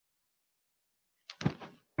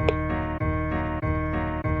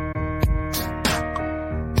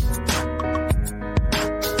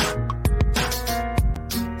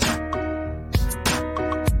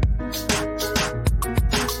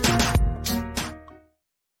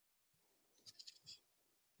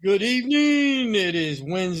Good evening. It is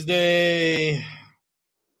Wednesday,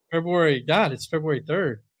 February. God, it's February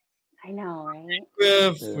 3rd. I know, right?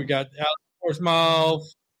 We got Alex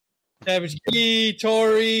Portsmouth, Savage P,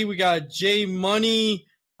 Tori. We got Jay Money.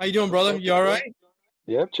 How you doing, brother? You all right?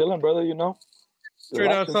 Yep, chilling, brother. You know, Straight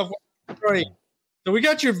out of Southwest Detroit. So we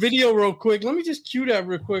got your video real quick. Let me just cue that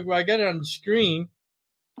real quick. I got it on the screen.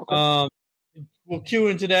 Okay. We'll cue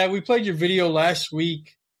into that. We played your video last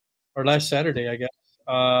week or last Saturday, I guess.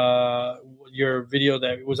 Your video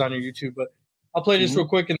that was on your YouTube, but I'll play this real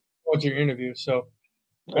quick and go to your interview. So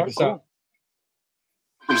check this out.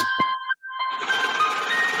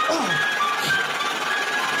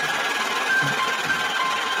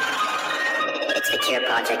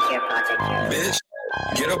 Bitch,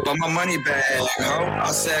 get up on my money bag, ho.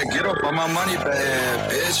 I said, get up on my money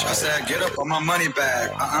bag, bitch. I said, get up on my money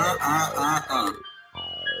bag.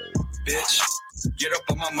 Bitch, get up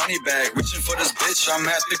on my money bag. Reaching for this bitch, I'm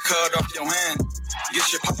at the cut off your hand.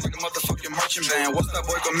 Get your pop like a motherfucking marching band. What's that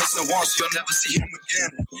boy go missing once? You'll never see him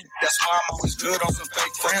again. That's why I'm always good on some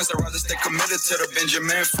fake friends. I'd rather stay committed to the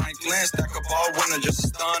Benjamin Franklin. Stack up all winter, just a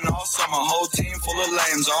stun all summer. Whole team full of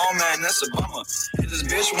lames. Oh man, that's a bummer. Hit this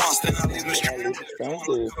bitch once, then I leave him stranded.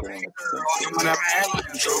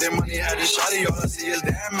 Show their money had a shotty, all I see is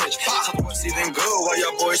damage. What's even good while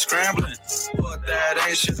your boys scrambling? But that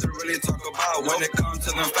ain't shit to really talk about. When it comes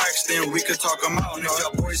to them facts, then we could talk them out. And if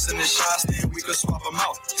your boys send the shots, then we could swap them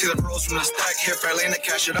out. Take the pros from the stack, hit Fairlane to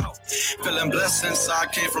cash it out. Feeling blessed since I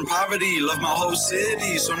came from poverty. Love my whole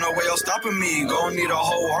city, so no way else stopping me. Gonna need a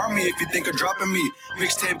whole army if you think of dropping me.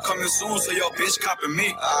 Mixtape coming soon, so your bitch copping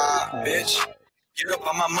me. Bitch. Get up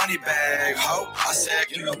on my money bag, ho. I said,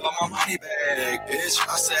 get up on my money bag, bitch.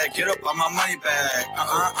 I said, get up on my money bag.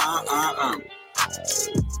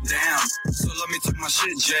 Damn, so let me take my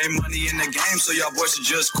shit, Jay Money in the game, so y'all boys should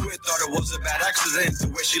just quit. Thought it was a bad accident, the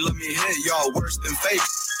way she let me hit, y'all worse than fake.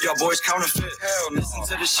 Y'all boys counterfeit, hell, listen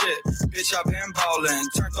to the shit. Bitch, I been ballin',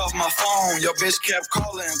 turned off my phone, your bitch kept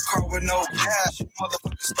calling. Car with no cash,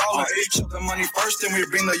 motherfucker stalling. Each other money first, then we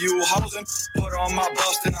bring the U-Hosen. Put on my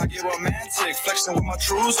bust, and I get romantic. Flexing with my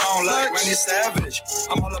trues on like Randy Savage.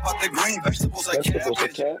 I'm all about the green vegetables like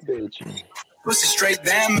cabbage. Pussy straight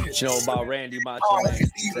damage. You know about Randy Macho Man.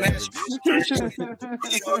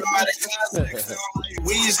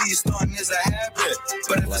 Weezy stunting is a habit.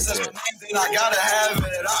 But if it's my name, then I gotta have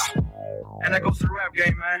it. And that goes to the rap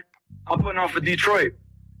game, man. I'm putting on for Detroit.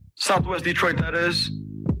 Southwest Detroit, that is.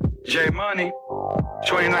 J Money,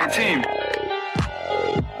 2019.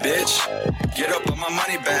 Bitch, get up on my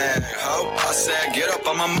money bag, ho. I said, get up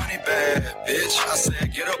on my money bag. Bitch, I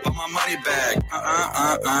said, get up on my money bag.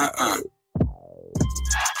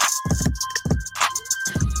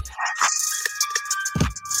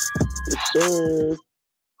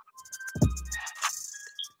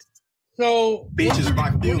 So, bitches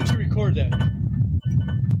rock when did you record that?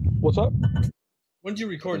 What's up? When did you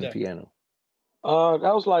record that? Piano.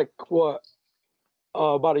 That was like what?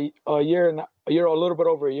 About a year a little bit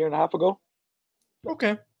over a year and a half ago.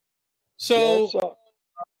 Okay. So,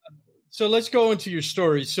 so let's go into your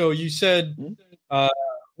story. So you said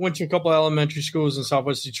went to a couple elementary schools in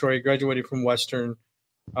Southwest Detroit, graduated from Western,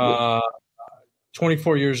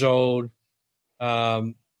 24 years old.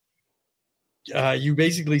 You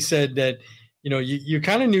basically said that, you're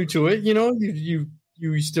kind of new to it. You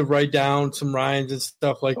used to write down some rhymes and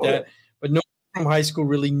stuff like that, but no one from high school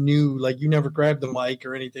really knew, like you never grabbed the mic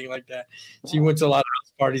or anything like that. So you went to a lot of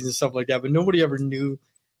house parties and stuff like that, but nobody ever knew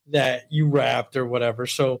that you rapped or whatever.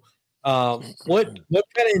 So what kind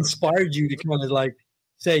of inspired you to kind of like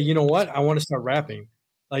say, you know what, I want to start rapping?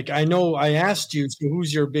 Like, I know I asked you, so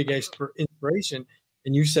who's your big inspiration?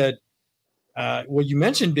 And you said, well, you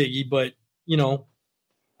mentioned Biggie, but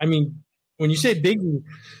I mean, when you say Biggie,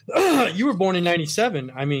 you were born in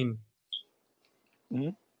 97. I mean,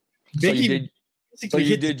 Biggie. So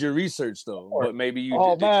you did your research though, but maybe you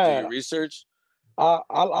did you do your research? I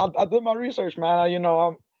did my research, man.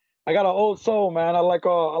 I got an old soul, man. I like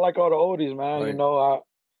all the oldies, man. Right.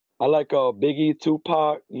 I like Biggie,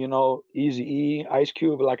 Tupac, Eazy-E, Ice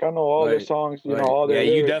Cube. Like, I know all their songs, all their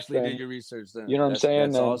lyrics. You definitely did your research then. You know what I'm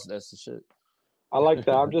saying? That's awesome. That's the shit. I like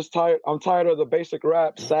that. I'm just tired. I'm tired of the basic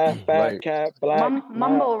rap, fat cat, black.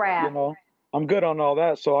 Mumble rap. I'm good on all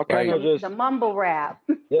that. So I kind of just... The mumble rap.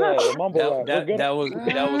 Yeah, the mumble rap. That was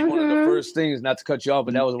one of the first things, not to cut you off,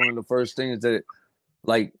 but that was one of the first things that,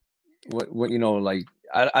 like, what like,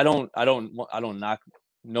 I don't knock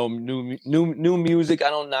no new music. I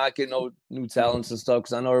don't knock it, no new talents and stuff,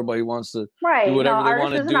 because I know everybody wants to do whatever they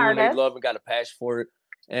want to do and they love and got a passion for it.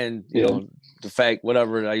 And you know the fact,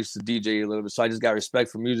 whatever, I used to DJ a little bit, so I just got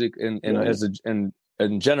respect for music and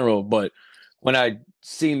in general, but when I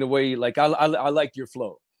seen the way, like I like your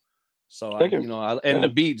flow. So and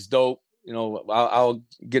the beat's dope. I'll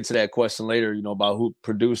get to that question later, about who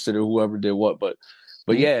produced it or whoever did what, but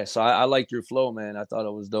yeah, so I like your flow, man. I thought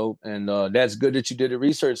it was dope, and that's good that you did the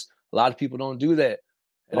research. A lot of people don't do that.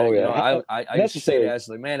 And I used to say that,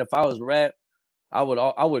 like, man, if I was rap, I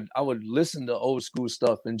would listen to old school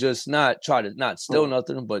stuff and just not try to not steal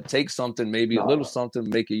nothing, but take something, maybe a little something,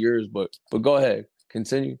 make it yours. But go ahead,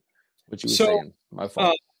 continue what you were saying. My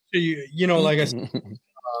fault. So like I said,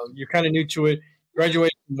 you're kind of new to it.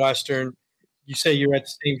 Graduated from Western. You say you're at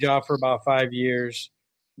the same job for about 5 years.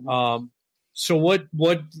 So what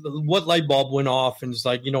light bulb went off and it's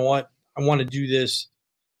like, you know what, I want to do this.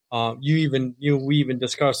 We even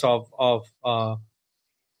discussed off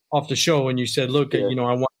the show, and you said, look, I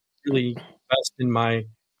want to really invest in my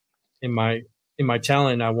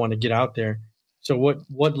talent. I want to get out there. So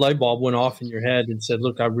what light bulb went off in your head and said,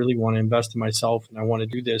 look, I really want to invest in myself and I want to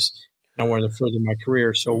do this and I want to further my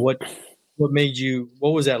career. So what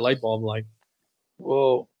was that light bulb like?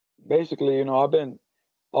 Well, basically, I've been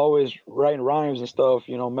always writing rhymes and stuff,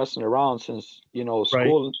 messing around since,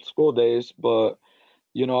 school days. But,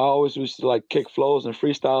 I always used to like kick flows and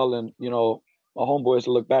freestyle, and, my homeboys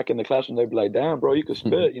would look back in the classroom, they'd be like, damn, bro, you could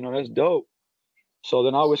spit, that's dope. So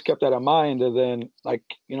then I always kept that in mind. And then like,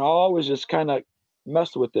 I always just kind of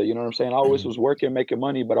messed with it. You know what I'm saying? I always was working, making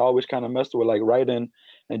money, but I always kind of messed with like writing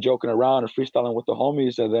and joking around and freestyling with the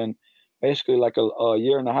homies. And then basically like a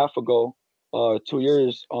year and a half ago, 2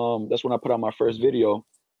 years, that's when I put out my first video.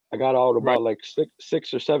 I got out about like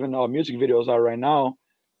six or seven music videos out right now.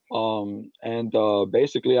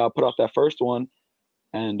 Basically I put out that first one,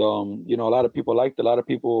 and a lot of people liked it. A lot of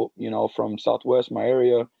people, from Southwest, my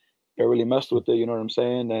area, they really messed with it, you know what I'm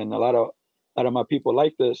saying? And a lot of my people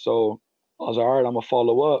liked it. So I was like, all right, I'm gonna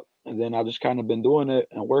follow up. And then I just kind of been doing it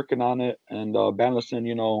and working on it and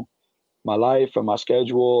balancing, my life and my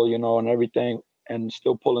schedule, and everything, and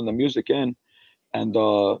still pulling the music in. And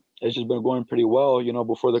it's just been going pretty well.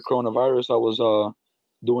 Before the coronavirus, I was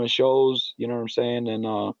doing shows, you know what I'm saying,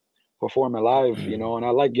 and performing live, and I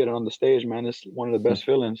like getting on the stage, man. It's one of the best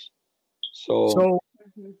feelings. So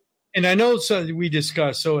and I know, so we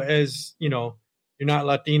discussed, so as you're not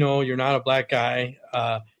Latino, you're not a black guy.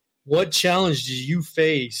 What challenge did you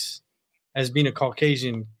face as being a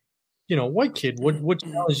Caucasian, white kid? What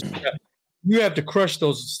challenge you have to crush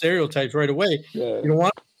those stereotypes right away? Yeah. You don't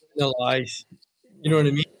want to be penalized. You know what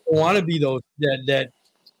I mean? You don't want to be those that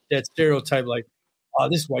stereotype, like, oh,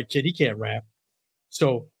 this white kid, he can't rap.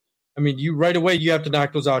 So, I mean, you right away, you have to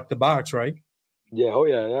knock those out the box, right? Yeah. Oh,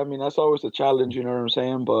 yeah. I mean, that's always a challenge, you know what I'm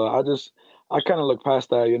saying? But I kind of look past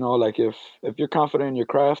that, like if you're confident in your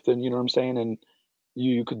craft and, you know what I'm saying, and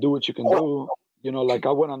you could do what you can do, like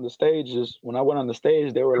I went on the stages. When I went on the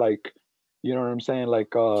stage, they were like, you know what I'm saying,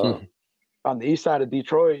 like on the east side of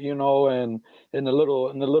Detroit, and in the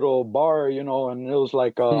little bar, and it was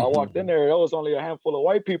like I walked in there, it was only a handful of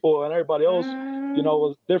white people, and everybody else,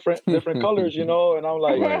 was different colors, and I'm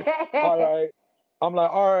like, all right,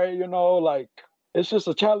 like it's just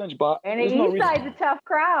a challenge, but and the east side's a tough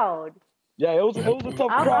crowd. Yeah, it was a tough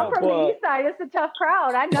crowd. I'm from the east side. It's a tough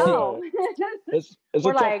crowd. I know. It's a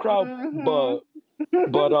tough crowd,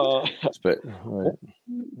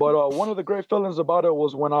 but one of the great feelings about it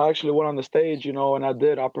was when I actually went on the stage, and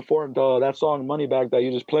I performed that song "Money Bag" that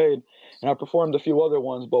you just played, and I performed a few other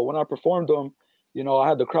ones. But when I performed them, I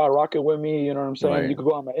had the crowd rocking with me. You know what I'm saying? Right. You could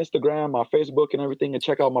go on my Instagram, my Facebook, and everything, and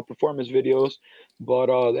check out my performance videos. But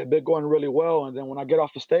they've been going really well. And then when I get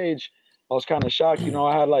off the stage, I was kind of shocked.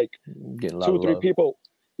 I had like 2-3 people.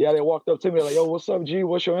 Yeah, they walked up to me like, "Yo, what's up, G?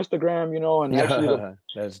 What's your Instagram?" And actually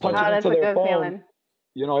punch it into their phone. Feeling.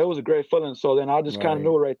 It was a great feeling. So then I just kind of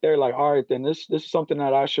knew right there, like, all right, then this is something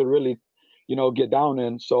that I should really, get down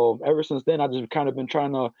in. So ever since then, I just kind of been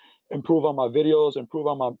trying to improve on my videos, improve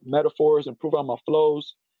on my metaphors, improve on my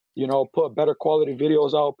flows, put better quality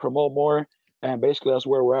videos out, promote more. And basically that's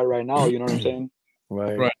where we're at right now. You know what I'm saying?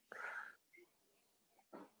 Right.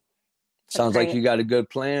 Sounds like you got a good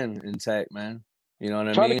plan intact, man. You know what I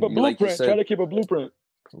mean? Try to keep a blueprint.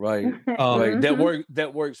 Right. Right.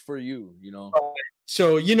 That works for you,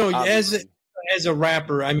 So, as a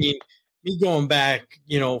rapper, I mean, me going back,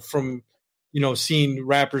 from, seeing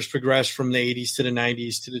rappers progress from the 80s to the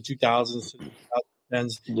 90s to the 2000s to the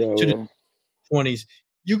 2010s to the 20s,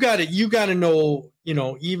 you got to know,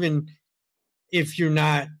 even if you're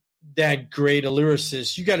not that great a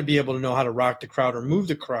lyricist, you got to be able to know how to rock the crowd or move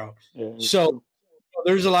the crowd. Yeah, so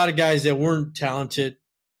there's a lot of guys that weren't talented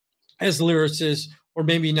as lyricists or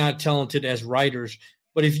maybe not talented as writers.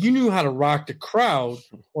 But if you knew how to rock the crowd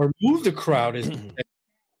or move the crowd as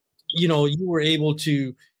you know, you were able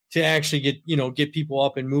to actually get people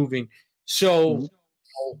up and moving. So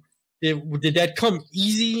did that come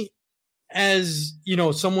easy as, you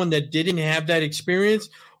know, someone that didn't have that experience,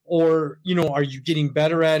 or, you know, are you getting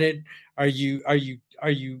better at it? Are you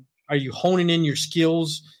honing in your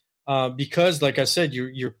skills? Because like I said,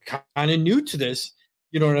 you're kind of new to this,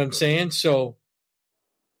 you know what I'm saying? So,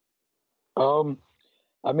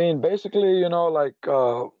 I mean, basically, you know, like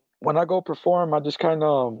when I go perform, I just kind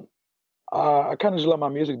of I kind of just let my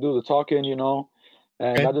music do the talking, you know,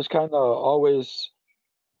 and I just kind of always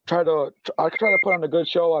I try to put on a good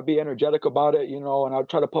show. I be energetic about it, you know, and I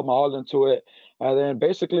try to put my all into it. And then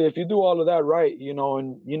basically, if you do all of that right, you know,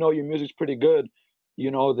 and you know your music's pretty good, you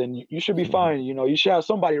know, then you should be fine. You know, you should have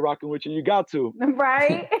somebody rocking with you. You got to,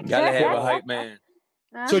 Right? Gotta have a hype man.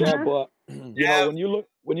 So yeah. But you know,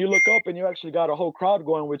 when you look up and you actually got a whole crowd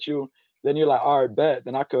going with you, then you're like, all right, bet.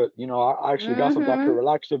 Then I could, you know, I actually got something. I could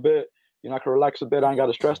relax a bit. You know, I could relax a bit. I ain't got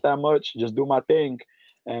to stress that much. Just do my thing.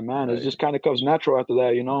 And man, it just kind of comes natural after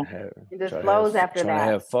that, you know. It just flows after that. Trying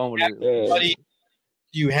to have fun with it.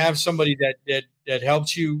 do you have somebody that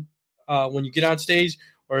helps you when you get on stage,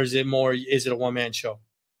 or is it a one-man show?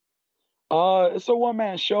 It's a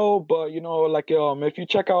one-man show, but you know, like if you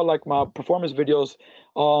check out like my performance videos,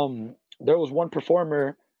 there was one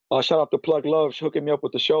performer, shout out to Plug Love, she hooking me up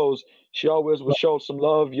with the shows. She always would show some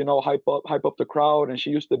love, you know, hype up the crowd, and she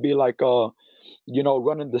used to be like you know,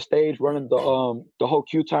 running the stage, running the whole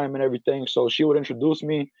queue time and everything. So she would introduce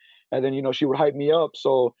me, and then, you know, she would hype me up.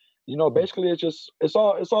 So, you know, basically it's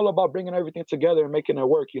all about bringing everything together and making it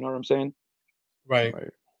work. You know what I'm saying? Right.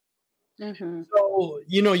 So,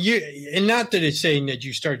 you know, and not that it's saying that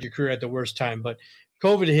you start your career at the worst time, but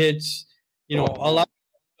COVID hits, you know, a lot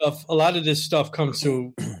of this stuff comes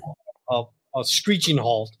to a screeching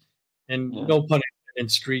halt, and no pun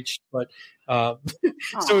intended, screeched, but so.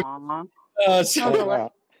 Too soon.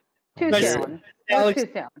 Alex, Too soon.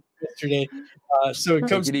 yesterday. So it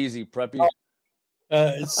comes. Take it easy, preppy.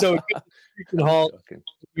 So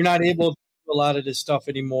you're not able to do a lot of this stuff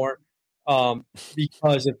anymore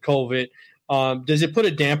because of COVID. Does it put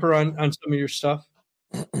a damper on some of your stuff?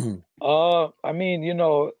 I mean, you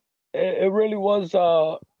know, it really was.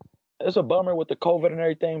 It's a bummer with the COVID and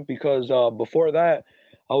everything, because before that,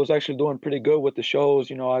 I was actually doing pretty good with the shows.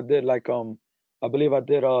 You know, I did like I believe I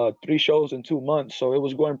did 3 shows in 2 months, so it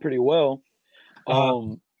was going pretty well.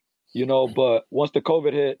 You know, but once the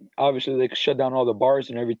COVID hit, obviously they shut down all the bars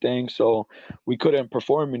and everything, so we couldn't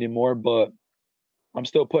perform anymore. But I'm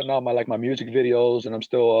still putting out my music videos, and I'm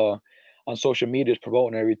still on social media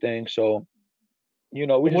promoting everything. So, you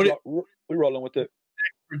know, we rolling with it.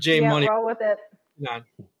 For J Money, roll with it. What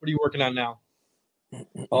are you working on now?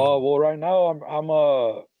 Well, right now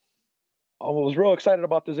I was real excited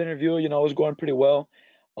about this interview. You know, it's going pretty well.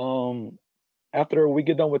 After we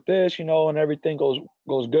get done with this, you know, and everything goes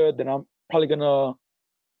good, then I'm probably gonna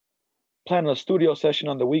plan a studio session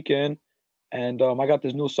on the weekend. And I got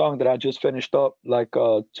this new song that I just finished up like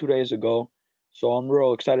 2 days ago. So I'm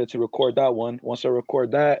real excited to record that one. Once I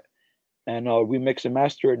record that and we mix and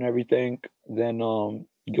master it and everything, then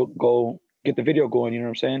you'll go get the video going, you know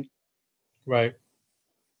what I'm saying? Right.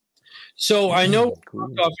 So I know off air,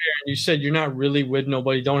 and you said you're not really with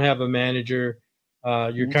nobody, don't have a manager.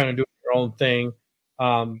 You're kind of doing your own thing.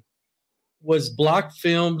 Was Block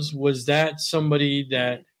Films, was that somebody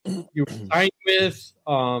that you were signed with?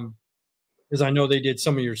 Because I know they did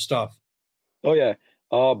some of your stuff. Oh yeah.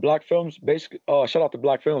 Black Films, basically. Shout out to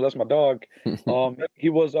Black Films. That's my dog.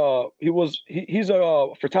 He's a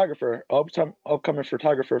photographer, upcoming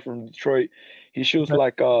photographer from Detroit. He shoots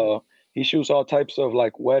he shoots all types of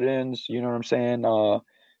like weddings. You know what I'm saying?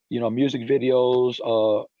 You know, music videos,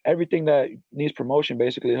 everything that needs promotion.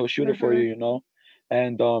 Basically, he'll shoot it for you. You know,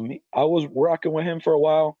 and I was rocking with him for a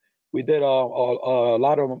while. We did a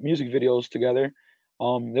lot of music videos together.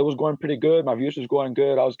 It was going pretty good. My views was going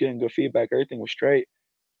good. I was getting good feedback. Everything was straight.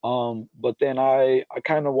 But then I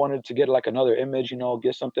kind of wanted to get like another image, you know,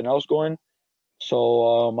 get something else going.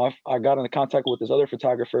 So I got in contact with this other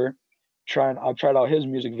photographer. I tried out his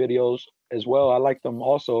music videos as well. I liked them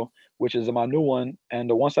also, which is my new one. And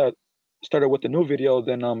once I started with the new video,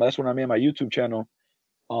 then that's when I made my YouTube channel,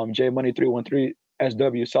 J Money 313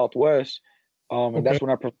 SW Southwest. And that's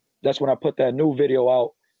when I put that new video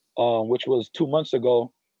out, which was 2 months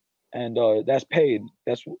ago, and that's paid.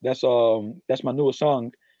 That's my newest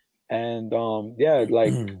song. And yeah,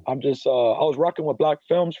 like I'm just I was rocking with Black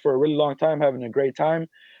Films for a really long time, having a great time.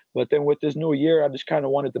 But then with this new year, I just kind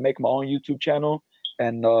of wanted to make my own YouTube channel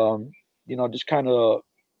and you know, just kind of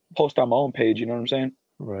post on my own page. You know what I'm saying?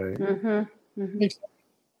 Right.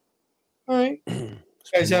 All right.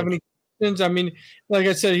 guys have any questions? I mean, like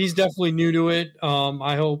I said, he's definitely new to it.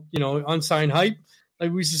 I hope, unsigned hype,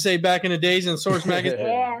 like we used to say back in the days in Source Magazine.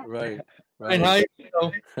 Yeah. Right. Hype,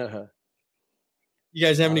 you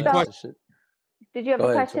guys have any questions? Did you have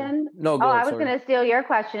a question? No, go ahead. I was going to steal your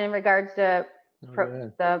question in regards to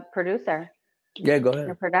the producer. Yeah, go ahead.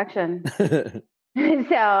 Your production. So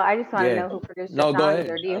I just want to know who produced the songs. Go ahead.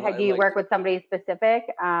 Or do you work with somebody specific?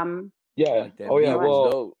 Yeah.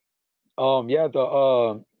 Well,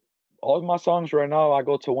 all of my songs right now, I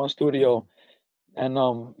go to one studio, and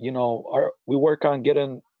we work on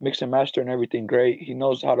getting mix and master and everything great. He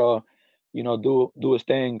knows how to, do his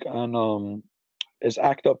thing, and it's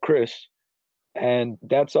Act Up Chris, and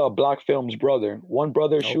that's Black Film's brother. One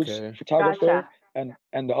brother shoots photographer, and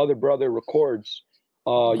the other brother records,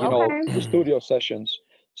 the studio sessions.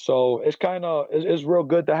 So it's kind of it's real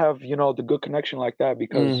good to have the good connection like that,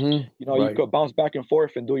 because you could bounce back and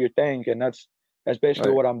forth and do your thing, and that's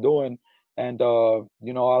basically what I'm doing. And I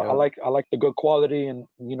like the good quality, and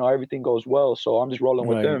everything goes well. So I'm just rolling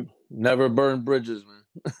with them. Never burn bridges, man.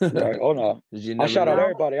 Right. Oh no, I shout out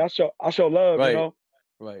everybody. I show love. Right.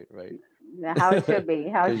 How it should be.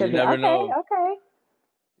 How it should be. Never know. Okay.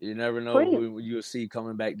 You never know who you'll see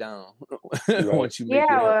coming back down once you make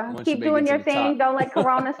it. Keep doing your thing. Don't let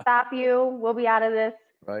Corona stop you. We'll be out of this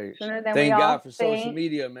sooner than Thank we all God for think. social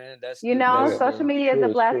media, man. That's social media is a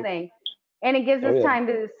blessing, and it gives us time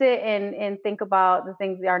to sit and think about the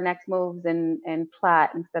things, our next moves, and plot,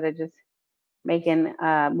 instead of just making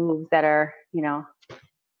moves that are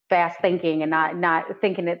fast thinking and not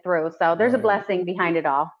thinking it through. So there's a blessing behind it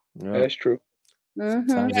all. Yeah, that's true.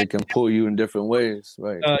 Sometimes it can pull you in different ways,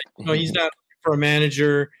 right? He's not for a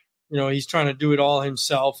manager. He's trying to do it all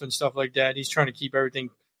himself and stuff like that. He's trying to keep everything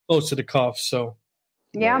close to the cuff. So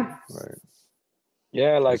yeah, right.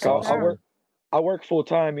 Yeah, like I work full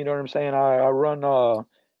time. You know what I'm saying? I run. I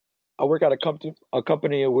work at a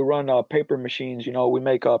company. We run paper machines. We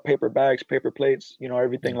make paper bags, paper plates.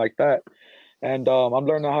 Everything like that. And I'm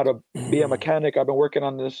learning how to be a mechanic. I've been working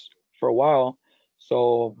on this for a while.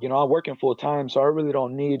 So, I'm working full time, so I really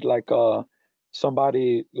don't need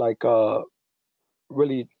somebody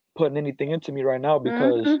really putting anything into me right now,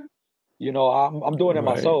 because I'm doing it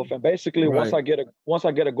myself. And basically once I get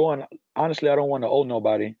it going, honestly, I don't want to owe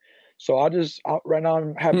nobody. So right now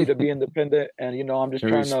I'm happy to be independent, and I'm just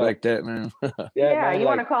trying to respect that, man. man, you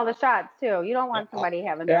want to call the shots too. You don't want somebody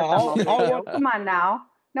having their thumb over. Come on now.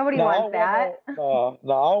 Nobody wants that. No, I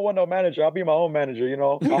don't want no manager. I'll be my own manager,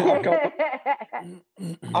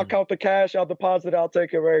 I'll count the cash, I'll deposit, I'll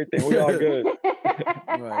take care of everything. We all good.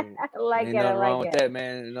 I like Ain't it. nothing wrong with that,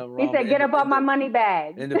 man. He said, "Get up on my money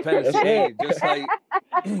bag." Independence,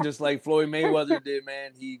 just like Floyd Mayweather did,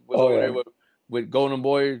 man. He was over there with Golden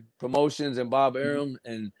Boy Promotions and Bob Arum,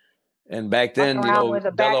 and back then, De La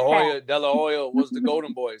Hoya was the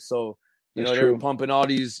Golden Boy. So they were pumping all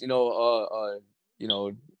these, all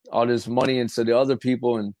this money into the other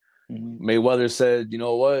people, and Mayweather said, "You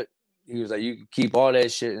know what?" He was like, "You can keep all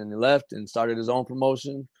that shit," and he left and started his own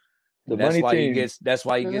promotion. That's why he gets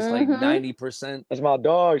like 90%. That's my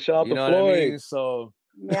dog. Shout out to Floyd. What I mean? So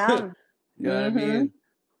yeah, you know what I mean.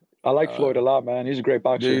 I like Floyd a lot, man. He's a great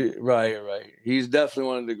boxer. Right. He's definitely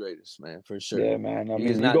one of the greatest, man, for sure. Yeah, man. I mean,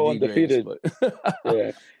 he's not go undefeated. Greatest,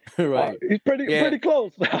 but right. He's pretty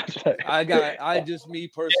close. Me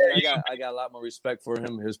personally, I got a lot more respect for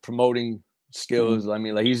him. His promoting skills. I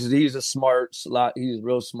mean, like he's a lot. He's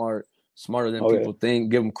real smart, smarter than people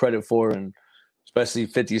think. Give him credit for, and especially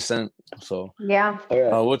 50 Cent. So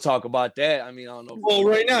we'll talk about that. I mean, I don't know. Well,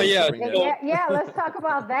 right now, yeah. Let's talk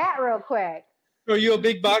about that real quick. Are you a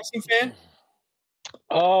big boxing fan?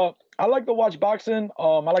 I like to watch boxing.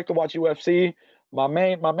 I like to watch UFC. My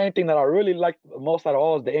main thing that I really like most out of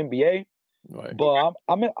all is the NBA. Right. But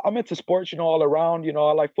I'm into sports, all around. I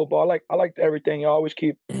like football. I like everything. I always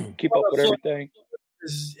keep up with everything.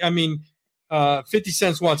 I mean, 50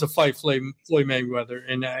 Cent wants to fight Floyd Mayweather,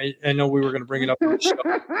 and I know we were going to bring it up on the show.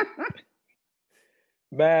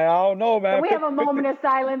 Man, I don't know, man. Can we have a moment of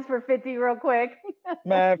silence for 50 real quick?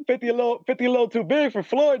 Man, 50 a little too big for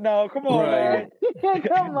Floyd now. Come on, man.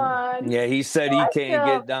 Come on. Yeah, he said he can't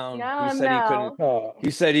get down. He said he couldn't.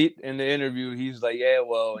 He said in the interview, he's like, yeah,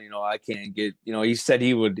 well, I can't get. He said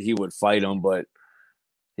he would fight him, but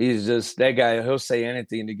he's just that guy. He'll say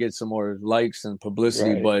anything to get some more likes and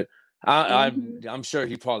publicity, but. I'm sure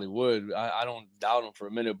he probably would. I don't doubt him for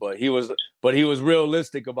a minute, but he was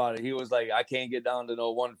realistic about it. He was like, I can't get down to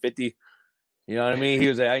no 150. You know what I mean? He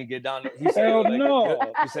was like, I can get down. He said, no.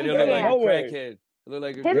 He said he'll look like a crackhead. Look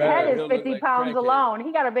like his head is 50 like pounds alone.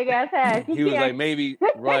 He got a big ass head. He was like maybe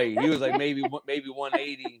right. He was like maybe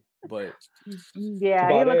 180, but yeah,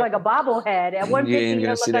 he looked like a bobblehead. At 150, he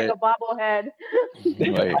looked like a bobblehead.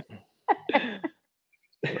 Right.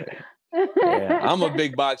 Yeah, I'm a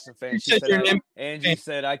big boxing fan. Angie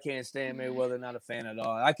said I can't stand Mayweather. Not a fan at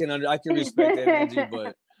all. I can respect that, Angie,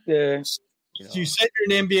 but yeah. You said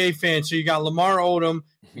you're an NBA fan, so you got Lamar Odom.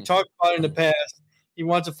 We talked about it in the past. He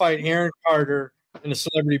wants to fight Aaron Carter in a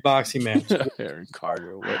celebrity boxing match. Aaron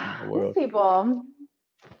Carter, what in the world? These people.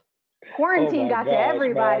 Quarantine got to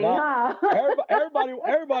everybody, huh?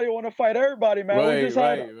 Everybody want to fight everybody, man. Right,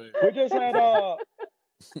 we just had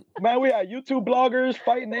man, we had YouTube bloggers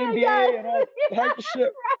fighting the NBA and all type of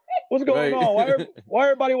shit. What's going on? Why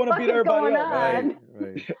everybody want to beat everybody up?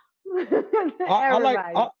 Right.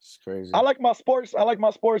 It's crazy. I like my sports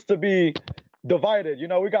to be divided. You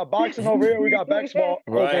know, we got boxing over here, we got basketball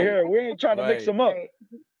over here. We ain't trying to mix them up.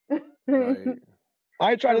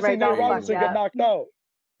 I ain't trying to see Nate Robinson get knocked out.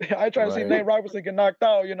 I ain't trying to see Nate Robinson get knocked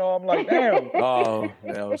out. You know, I'm like, damn. Oh,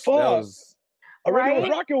 that was I really was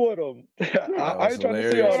rocking with him. I ain't trying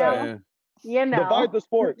to see all that. Man. You know. Divide the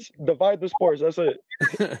sports. That's it.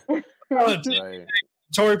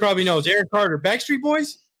 Tori probably knows. Aaron Carter. Backstreet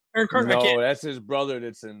Boys? Aaron Carter? No, that's his brother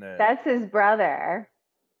that's in there. That's his brother.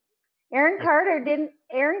 Aaron Carter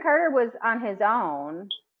was on his own.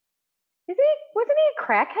 Wasn't he a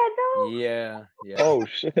crackhead though? Yeah. Oh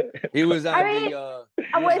shit. He was on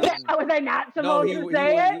was I not supposed to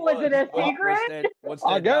say it? Was it a secret? What's that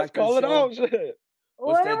I guess call it out. Shit.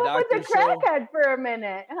 What was a crackhead for a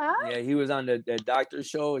minute, huh? Yeah, he was on the doctor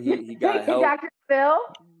show. He got help. Dr. Phil?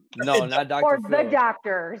 No, not Dr. Or Phil. the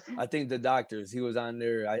doctors. I think the doctors. He was on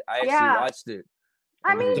there. I actually watched it.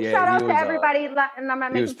 I mean, shout out to everybody, and I'm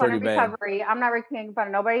not making fun of recovery. Bad. I'm not making fun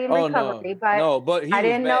of nobody in recovery, but he I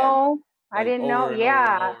didn't know. I didn't know.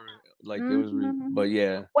 Yeah. Like it was, but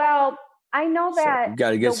yeah. Well, I know that. You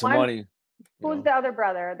got to get some money. Who's the other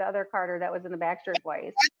brother, the other Carter that was in the Backstreet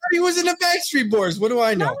Boys? I thought he was in the Backstreet Boys. What do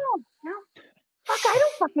I know? No. Fuck, I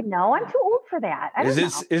don't fucking know. I'm too old for that. Is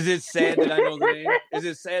it sad that I know the name? Is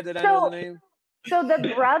it sad that I know the name? So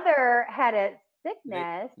the brother had a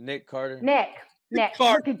sickness. Nick Carter. Nick,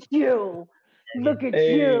 look at you. Look at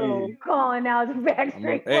you calling out the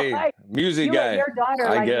Backstreet Boys. Hey, music guy. Your daughter,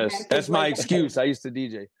 I guess that's my excuse. I used to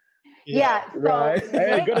DJ. Yeah. So right.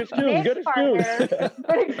 Hey, good excuse.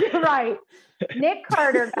 Right. Nick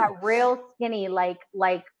Carter got real skinny, like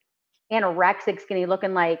anorexic skinny,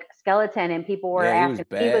 looking like skeleton, and people were asking.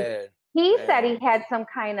 He said he had some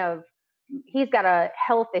kind of. He's got a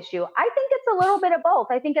health issue. I think it's a little bit of both.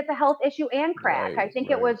 I think it's a health issue and crack. I think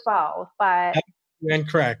it was both, but and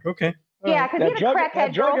crack. Okay. Yeah, because he had a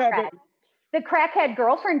crackhead girlfriend. The crackhead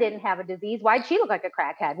girlfriend didn't have a disease. Why'd she look like a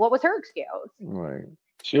crackhead? What was her excuse? Right.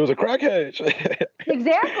 She was a crackhead.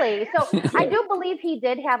 Exactly. So I do believe he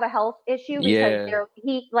did have a health issue because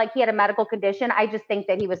he had a medical condition. I just think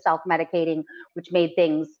that he was self-medicating, which made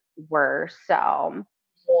things worse. So,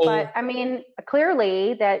 but I mean,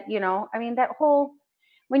 clearly that, that whole,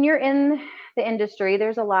 when you're in the industry,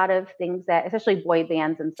 there's a lot of things that, especially boy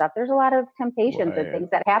bands and stuff, there's a lot of temptations and things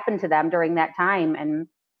that happen to them during that time. And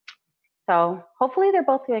so hopefully they're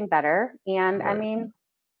both doing better. And I mean,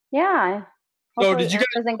 yeah. So did you guys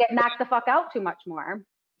doesn't get knocked the fuck out too much more?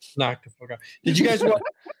 Knocked the fuck out. Did you guys watch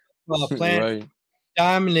Plant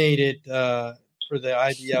dominated for the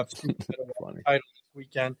IBF title this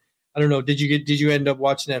weekend? I don't know. Did you end up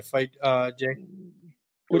watching that fight, Jay?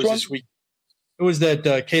 Which one? This week? It was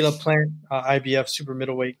that Caleb Plant IBF super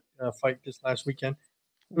middleweight fight this last weekend.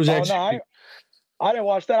 It was actually. I didn't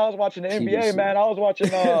watch that. I was watching the NBA, man. I was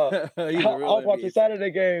watching. I was watching Saturday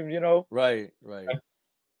games. Right.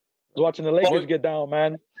 I was watching the Lakers get down,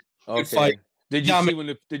 man. Okay. Did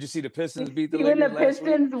you see the Pistons beat the Lakers? When the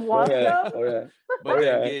Pistons won them? Oh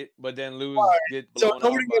yeah. But then lose. Get so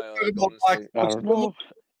nobody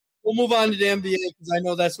we'll move on to the NBA because I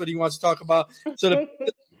know that's what he wants to talk about. So the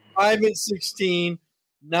 5-16,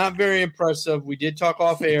 not very impressive. We did talk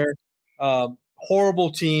off air.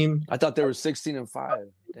 Horrible team. I thought they were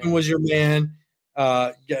 16-5. Was your man?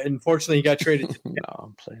 Unfortunately, he got traded. No,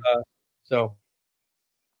 I'm playing. So.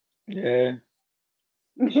 Yeah.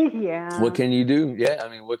 Yeah. What can you do? Yeah, I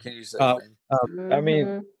mean, what can you say? I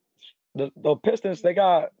mean, the Pistons they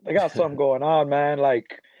got something going on, man.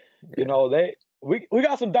 Like, we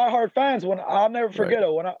got some diehard fans. When I'll never forget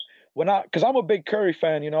it. When I because I'm a big Curry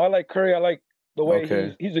fan. I like Curry. I like the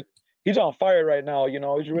way he's on fire right now. He's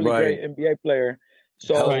a really great NBA player.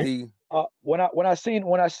 So when I seen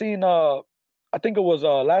I think it was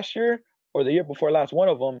last year or the year before last, one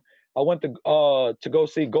of them. I went to go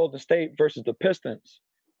see Golden State versus the Pistons,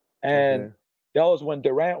 and that was when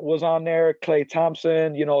Durant was on there, Klay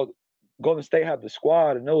Thompson. You know, Golden State had the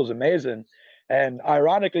squad, and it was amazing. And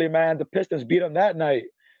ironically, man, the Pistons beat them that night.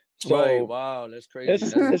 So right, wow, that's crazy.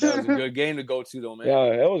 That was a good game to go to, though, man.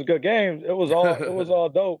 Yeah, it was a good game. It was all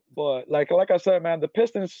dope. But like I said, man, the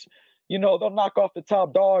Pistons, you know, they'll knock off the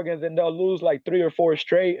top dog and then they'll lose like 3 or 4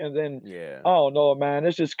 straight, and then I don't know, man.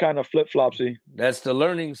 It's just kind of flip flopsy. That's the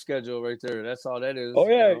learning schedule right there. That's all that is. Oh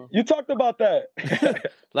yeah, you know? You talked about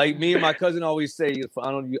that. Like me and my cousin always say,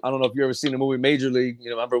 I don't know if you ever seen the movie Major League.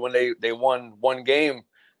 You know, remember when they won one game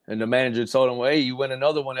and the manager told them, well, hey, you win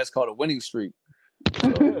another one, that's called a winning streak. So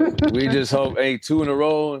we just hope, hey, 2 in a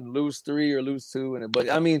row and lose 3 or lose 2. But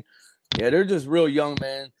I mean, yeah, they're just real young,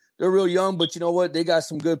 man. They're real young, but you know what? They got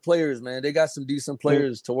some good players, man. They got some decent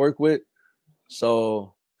players to work with.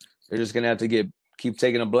 So they're just gonna have to keep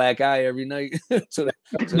taking a black eye every night so they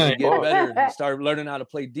get better and start learning how to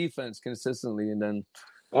play defense consistently, and then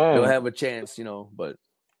they'll have a chance, you know. But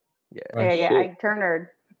yeah, Ike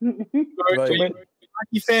Turner.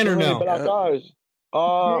 Hockey fan or no?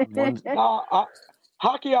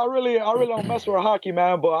 Hockey, I really don't mess with hockey,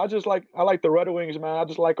 man. But I like the Red Wings, man. I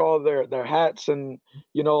just like all their hats and,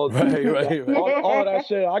 you know, all of that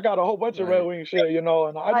shit. I got a whole bunch of Red Wings shit, you know,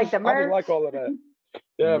 and I just like all of that.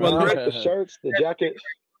 Yeah, man. I like the shirts, the jackets.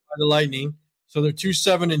 The Lightning. So they're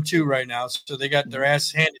 2-7-2 right now. So they got their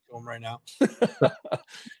ass handed to them right now.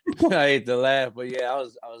 I hate to laugh, but yeah, I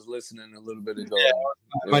was listening a little bit ago. Yeah,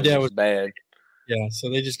 my dad was bad. Yeah, so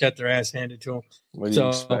they just got their ass handed to them. What do you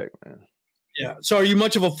expect, man? Yeah. So are you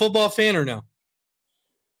much of a football fan or no?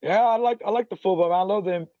 Yeah, I like the football, man. I love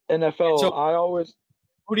the NFL. So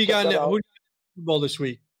who do you got in the football this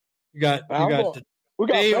week? We got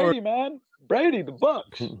Brady, man. Brady, the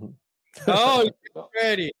Bucks. Oh,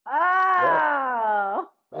 Brady. Oh.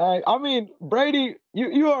 I mean, Brady,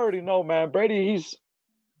 you already know, man. Brady, he's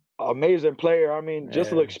an amazing player. I mean, just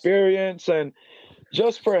the experience and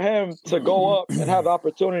just for him to go up and have the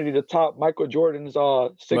opportunity to top Michael Jordan's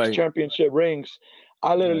 6 championship rings,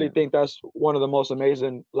 I literally think that's one of the most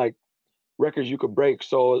amazing records you could break.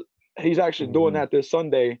 So he's actually doing that this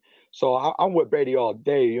Sunday. So I'm with Brady all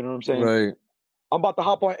day. You know what I'm saying? Right. I'm about to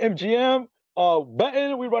hop on MGM.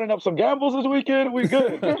 Betting. We running up some gambles this weekend. We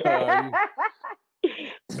good.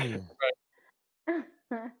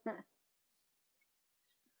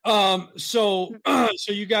 So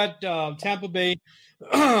you got Tampa Bay.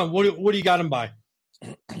 What do you got them by?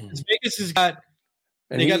 Vegas has got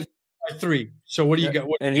they got 3. So what do you got?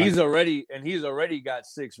 He's already got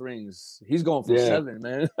 6 rings. He's going for 7,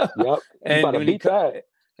 man. Yep.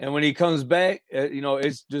 And when he comes back, you know,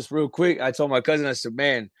 it's just real quick. I told my cousin, I said,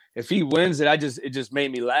 man, if he wins it just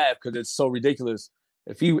made me laugh because it's so ridiculous.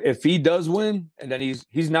 If he does win, and then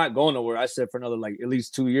he's not going nowhere. I said for another at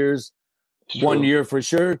least 2 years, 1 year for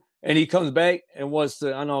sure. And he comes back and wants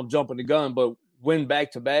to. I know I'm jumping the gun, but win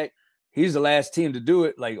back to back. He's the last team to do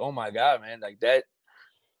it. Like, oh my God, man, like that.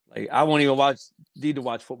 Like I won't even need to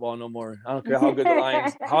watch football no more. I don't care how good the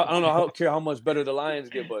Lions. I don't care how much better the Lions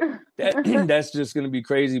get, but that's just gonna be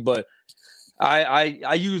crazy. But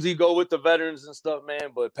I usually go with the veterans and stuff,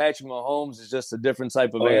 man. But Patrick Mahomes is just a different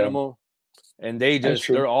type of animal, and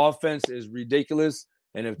their offense is ridiculous.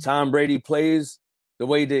 And if Tom Brady plays the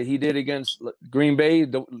way that he did against Green Bay,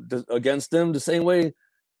 against them the same way,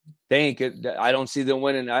 I don't see them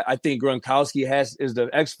winning. I think Gronkowski is the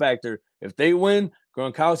X factor. If they win,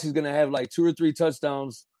 Gronkowski's going to have 2 or 3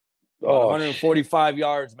 touchdowns, 145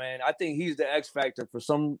 yards, man. I think he's the X factor. For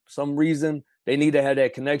some reason, they need to have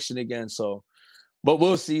that connection again. So, but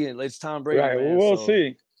we'll see. It's Tom Brady. Right, man, we'll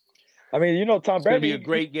see. I mean, you know, Tom Brady. It's going to be a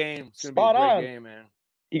great game. It's going to be a great game, man.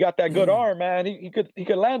 He got that good arm, man. He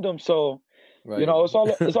could land them. So, you know, it's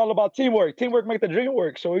all about teamwork. Teamwork make the dream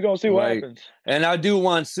work. So we're going to see what happens. And I do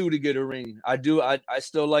want Sue to get a ring. I do. I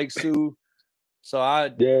still like Sue. So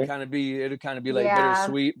it'll kind of be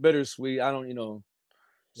bittersweet. I don't, you know.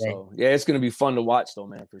 So it's gonna be fun to watch though,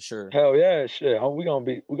 man, for sure. Hell yeah, shit. We're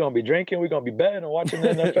gonna be drinking, we're gonna be betting and watching the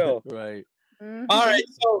NFL. Right. Mm-hmm. All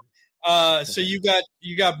right. So you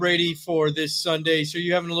got Brady for this Sunday. So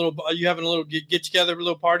you having a little get together, a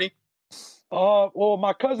little party? Well,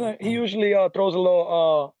 my cousin, he usually throws a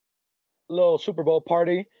little Super Bowl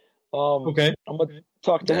party. Okay. I'm gonna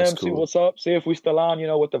talk to him, see what's up, see if we still on, you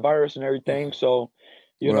know, with the virus and everything. So,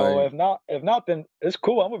 you know, if not, then it's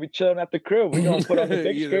cool. I'm gonna be chilling at the crib. We're gonna put on the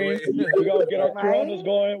big screen. We're gonna get our Coronas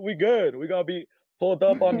going. We good. We're gonna be pulled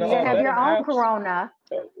up on the. You have your own Corona.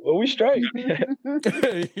 Well, we straight. Right.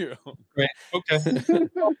 Okay. I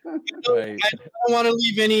don't want to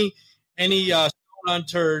leave any stone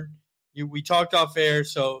unturned. We talked off air,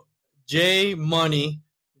 so J Money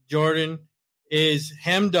Jordan is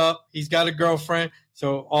hemmed up. He's got a girlfriend,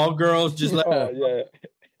 so all girls just let.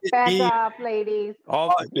 Back off, ladies.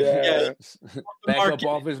 Back up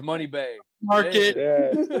off his money bag. Market.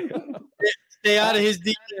 Stay out of his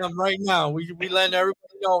DM right now. We letting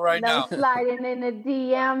everybody know right now. No sliding in the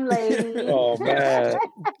DM, ladies.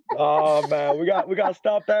 Oh man, we got to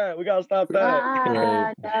stop that. We got to stop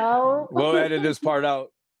that. No. We'll edit this part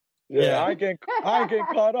out. Yeah, I ain't getting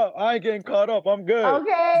caught up. I'm good.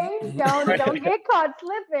 Okay, don't get caught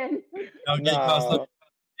slipping. Don't get caught slipping.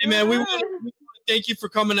 Hey man, we want to thank you for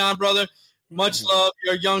coming on, brother. Much love.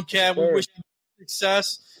 You're a young cat. We wish you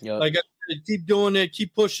success. Like I said, keep doing it.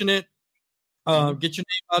 Keep pushing it. Get your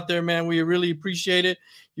name out there, man. We really appreciate it.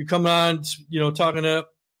 You coming on, talking to.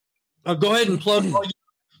 Go ahead and plug all your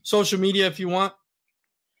social media if you want.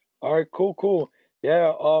 All right, cool.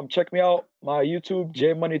 Yeah, check me out. My YouTube,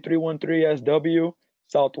 JMoney313SW,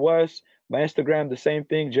 Southwest. My Instagram, the same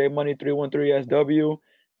thing, JMoney313SW.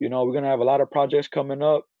 We're gonna have a lot of projects coming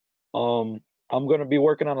up. I'm gonna be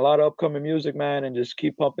working on a lot of upcoming music, man, and just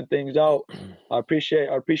keep pumping things out. I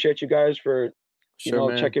appreciate you guys for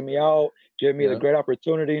checking me out, giving me the great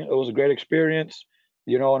opportunity. It was a great experience,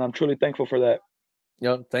 and I'm truly thankful for that.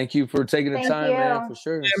 Thank you for taking the time, man, for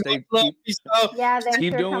sure. Thanks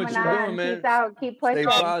keep for doing coming what you're doing, man. Peace out. Keep pushing.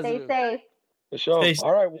 Stay safe. For sure.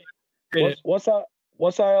 All right.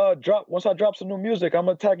 Once I drop some new music, I'm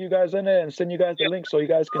gonna tag you guys in it and send you guys the link so you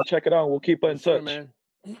guys can check it out. We'll keep in touch. Man.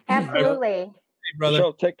 Absolutely. Hey, brother.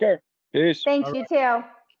 Sure. Take care. Peace. Thanks, you too.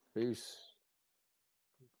 Peace.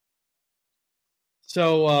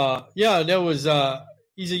 So that was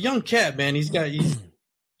he's a young cat, man. He's got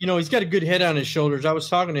a good head on his shoulders. I was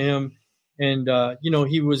talking to him, and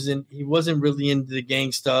he wasn't really into the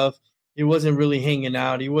gang stuff. He wasn't really hanging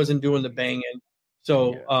out. He wasn't doing the banging.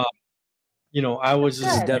 So I was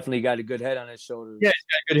he's definitely got a good head on his shoulders. Yeah, he's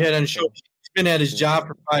got a good head on his shoulders. He's been at his job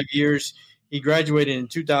for 5 years. He graduated in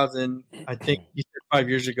 2000, I think he said 5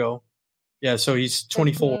 years ago. Yeah, so he's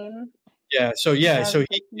 24. 15. Yeah, so he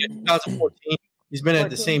in 2014. He's been at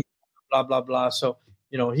the same blah blah blah. So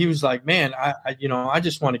he was like, man, I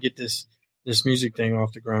just want to get this music thing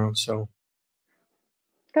off the ground. So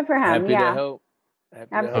good for him. Happy yeah, to help.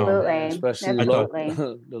 Absolutely. Especially locally.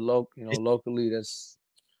 That's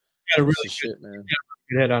got a really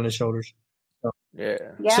good head on his shoulders. So. Yeah.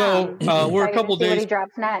 So we're a couple days. What he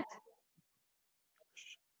drops next.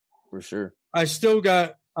 For sure. I still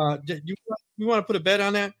got. You want to put a bet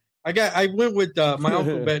on that? I went with my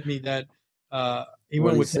uncle bet me that he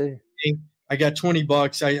went with. I got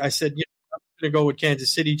 $20. I said, I'm going to go with Kansas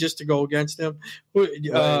City just to go against them.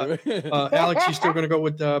 Alex, you still going to go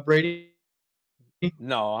with Brady?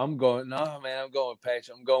 No, I'm going. No, man, I'm going with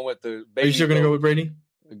Patrick. I'm going with the baby. Are you still going to go with Brady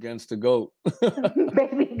against the GOAT?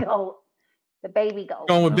 Baby GOAT. The baby GOAT.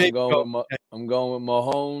 I'm going with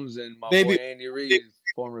Mahomes and my boy Andy Reid,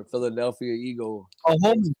 former Philadelphia Eagle.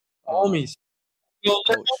 Homies.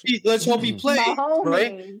 Let's hope he plays,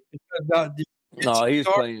 right? No, he's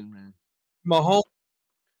playing, man. Mahomes.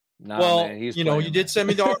 Nah, man, he's playing, you did send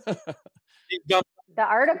me the article. The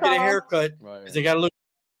article. Get a haircut because they got to look.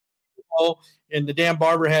 And the damn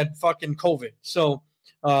barber had fucking COVID. So,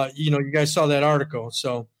 you guys saw that article.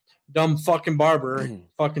 So, dumb fucking barber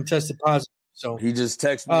fucking tested positive. So he just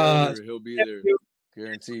texted me earlier. He'll be there,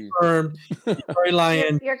 guaranteed. Very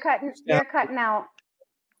lying. You're cutting out.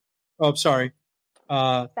 Oh, sorry.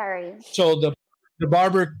 Sorry. So the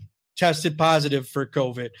barber tested positive for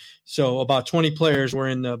COVID. So about 20 players were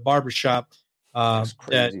in the barber shop. That's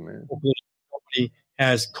crazy, man. Nobody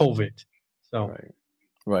has COVID. So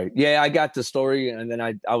right. Yeah, I got the story, and then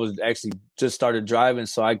I was actually just started driving,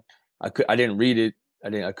 so I didn't read it.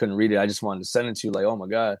 I couldn't read it. I just wanted to send it to you. Like, oh my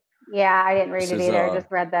god. Yeah, I didn't read it either. I just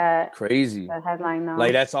read the headline though.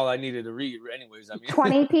 Like that's all I needed to read. Anyways, I mean,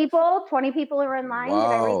 20 people were in line. Wow.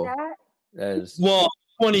 Did I read that? That is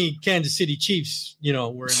 20 Kansas City Chiefs, were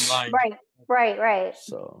in line. Right.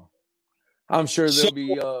 So I'm sure there'll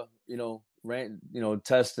be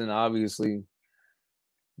testing obviously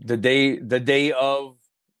the day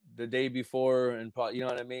before, and probably, you know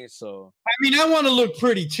what I mean? So I want to look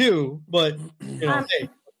pretty too, but hey.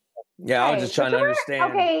 Yeah, I was just trying to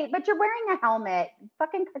understand. Okay, but you're wearing a helmet.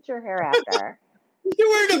 Fucking cut your hair after. You're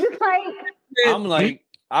wearing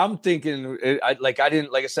I'm thinking. I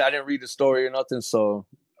didn't read the story or nothing. So,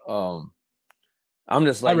 I'm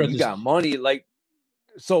just like, you got money, like.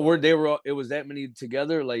 So it was that many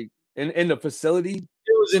together, like in the facility.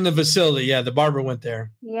 It was in the facility. Yeah, the barber went there.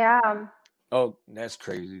 Yeah. Oh, that's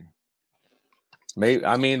crazy. Maybe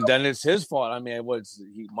then it's his fault. I mean,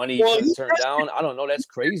 money turned down? I don't know. That's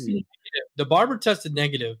crazy. The barber tested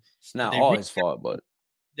negative. It's not all his fault, but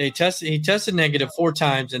he tested negative 4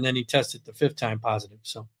 times, and then he tested the 5th time positive.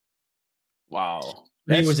 So, wow,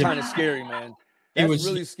 that's kind of scary, man. That was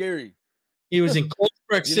really scary. He was in close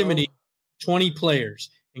proximity, 20 players,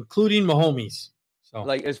 including Mahomes. So,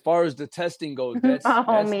 like, as far as the testing goes, that's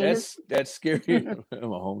scary.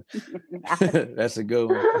 Mahomes. That's a good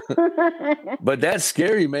one. But that's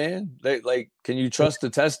scary, man. Like, can you trust the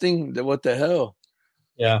testing? What the hell?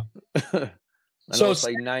 Yeah. I know it's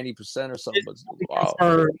like 90% or something, but wow.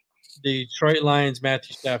 The Detroit Lions,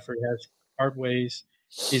 Matthew Stafford has part ways.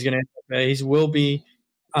 He will be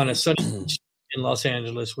on a sunny beach in Los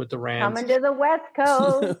Angeles with the Rams. Coming to the West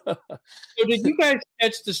Coast. So did you guys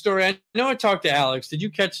catch the story? I know I talked to Alex. Did you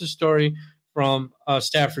catch the story from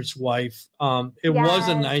Stafford's wife? It was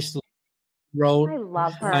a nice road. I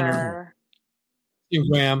love her.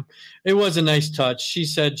 Instagram. It was a nice touch. She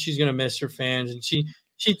said she's going to miss her fans, and she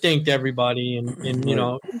thanked everybody, and you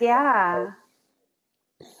know. Yeah.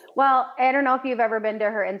 Well, I don't know if you've ever been to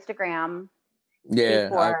her Instagram. Yeah,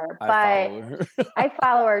 before, I follow her. I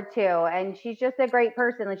follow her too, and she's just a great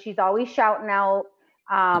person. And she's always shouting out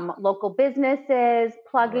local businesses,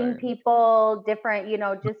 plugging people, different,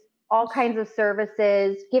 just all kinds of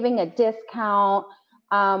services, giving a discount,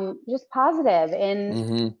 just positive.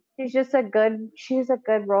 And she's a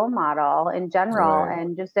good role model in general,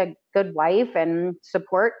 and just a good wife and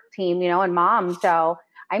support team, and mom. So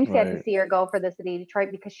I'm sad to see her go for the city of Detroit,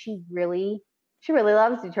 because she really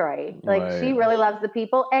loves Detroit. Like, she really loves the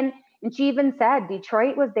people. And she even said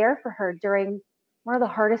Detroit was there for her during one of the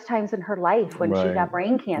hardest times in her life when she got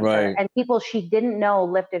brain cancer. And people she didn't know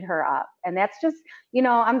lifted her up. And that's just,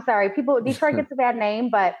 I'm sorry. Detroit gets a bad name,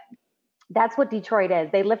 but that's what Detroit is.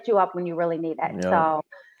 They lift you up when you really need it. Yep. So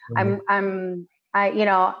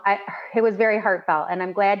it was very heartfelt. And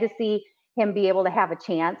I'm glad to see him be able to have a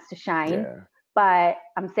chance to shine. Yeah. But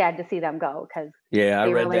I'm sad to see them go, because they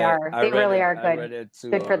really are good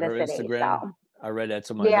for the city. Instagram. So. I read that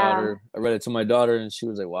to my daughter. I read it to my daughter, and she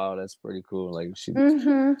was like, "Wow, that's pretty cool." Like she's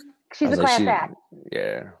a class act.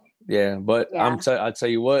 Yeah. But I'll tell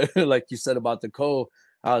you what, like you said about the Cole,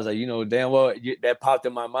 I was like, damn well that popped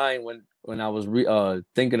in my mind when I was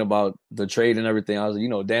thinking about the trade and everything. I was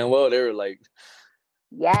like, damn well they were like.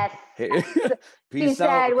 Yes. She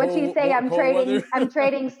said, what'd she say? I'm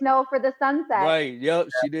trading snow for the sunset. Right. Yep.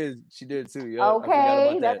 She did too. Yep.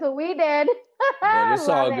 Okay. That's what we did. But it's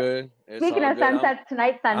all good. Speaking of sunsets,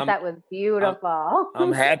 tonight's sunset was beautiful.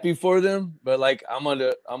 I'm happy for them, but like I'm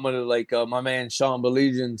gonna like my man Sean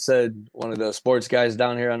Belegian said, one of the sports guys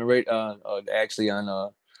down here on the radio, actually on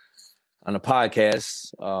a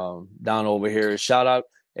podcast down over here. Shout out.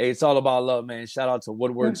 Hey, it's all about love, man. Shout out to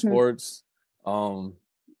Woodward Sports.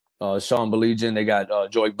 Sean Belegian, they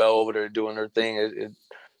got Joy Bell over there doing her thing. It's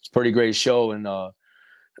a pretty great show, and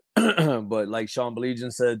but like Sean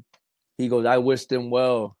Belegian said, he goes, I wish them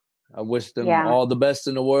well. I wish them all the best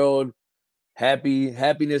in the world,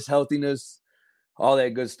 happiness, healthiness, all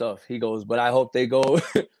that good stuff. He goes, but I hope they go.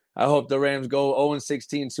 I hope the Rams go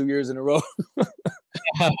 0-16 2 years in a row.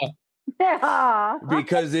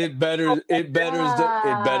 Because it betters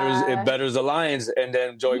the Lions, and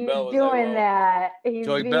then Joy Bell was doing that. He's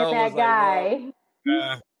Joy being Bell that guy.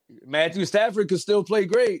 Like, Matthew Stafford could still play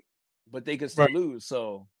great, but they could still lose.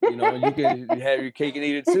 So you can have your cake and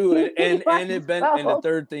eat it too. And the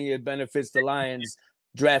third thing, it benefits the Lions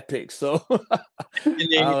draft picks. So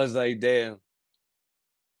I was like, damn.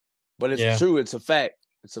 But it's true. It's a fact.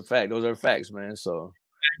 It's a fact. Those are facts, man. So.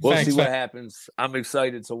 We'll see what happens. I'm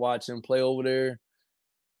excited to watch him play over there,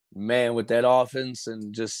 man, with that offense, and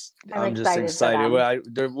I'm just excited.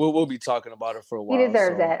 We'll be talking about it for a while. He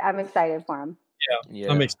deserves it. I'm excited for him.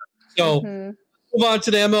 Yeah. I'm excited. So move on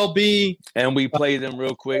to the MLB, and we play them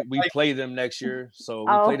real quick. We play them next year, so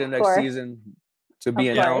we play them next season to be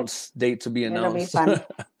announced. Date to be announced. It'll be fun.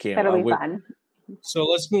 It'll be fun. So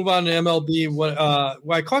let's move on to MLB.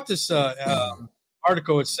 I caught this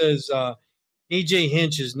article. It says. AJ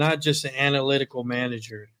Hinch is not just an analytical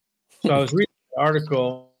manager. So I was reading the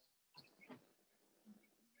article.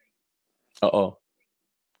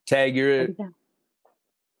 Tag, you're it.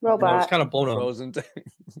 Robot. I was kind of blown up. Frozen tag.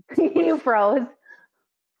 You froze.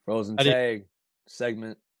 Frozen tag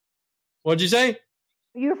segment. What'd you say?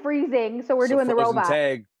 You're freezing, so we're doing the robot.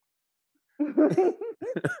 Tag.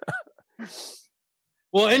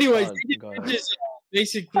 Well, anyways,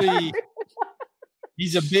 basically...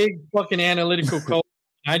 He's a big fucking analytical coach.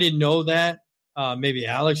 I didn't know that. Maybe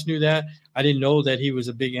Alex knew that. I didn't know that he was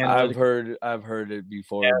a big analytical. I've heard it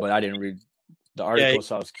before, but I didn't read the article,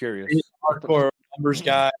 so I was curious. He's a hardcore numbers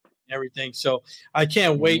guy and everything. So I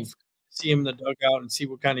can't wait to see him in the dugout and see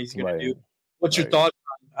what kind of he's going to do. What's your thoughts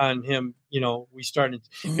on him? We started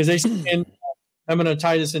because and I'm going to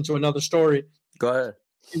tie this into another story. Go ahead.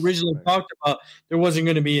 We originally talked about there wasn't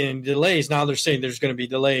going to be any delays. Now they're saying there's going to be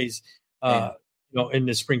delays. In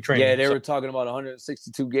the spring training. Yeah, they were talking about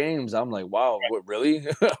 162 games. I'm like, wow, what, really?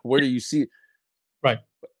 Where do you see? Right.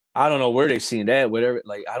 I don't know where they've seen that. Whatever.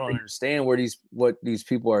 Like, I don't understand what these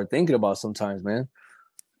people are thinking about sometimes, man.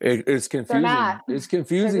 It's confusing. It's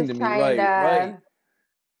confusing to me. Right.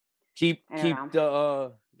 Keep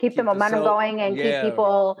the momentum going and keep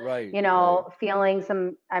people, feeling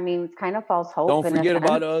some. I mean, it's kind of false hope. Don't forget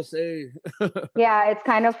about us, hey. Yeah, it's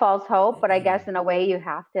kind of false hope, but I guess in a way you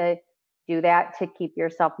have to do that to keep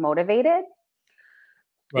yourself motivated,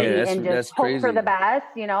 and just hope for the best,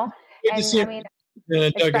 And I mean,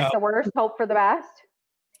 expect the worst, hope for the best.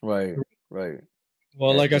 Right.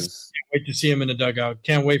 Well, like I said, can't wait to see him in the dugout.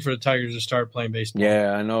 Can't wait for the Tigers to start playing baseball.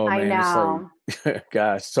 Yeah, I know, man. It's like,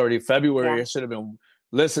 gosh, it's already February. I should have been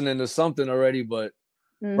listening to something already, but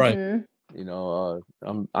right. I don't know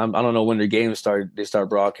when the games start. They start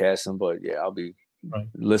broadcasting, but I'll be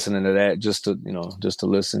listening to that just to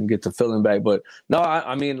listen, get the feeling back. But no,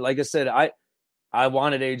 I mean, like I said, I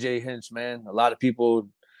wanted AJ Hinch, man. A lot of people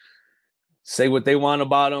say what they want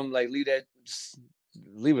about him, like leave it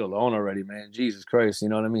alone already, man. Jesus Christ, you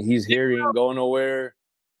know what I mean? He's here, he ain't going nowhere.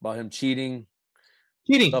 About him cheating,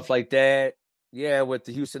 stuff like that. Yeah, with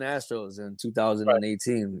the Houston Astros in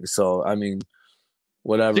 2018. Right. So I mean,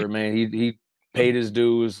 whatever, man. He paid his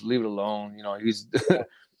dues. Leave it alone. He's.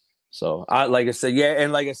 So like I said,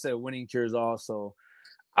 winning cures all. So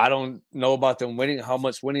I don't know about them winning, how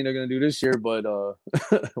much winning they're gonna do this year, but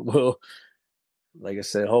well, like I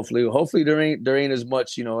said, hopefully there ain't as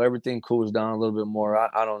much. Everything cools down a little bit more.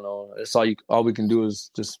 I don't know. It's all we can do is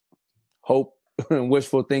just hope and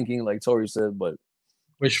wishful thinking, like Tori said. But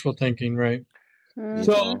wishful thinking, right? Mm-hmm.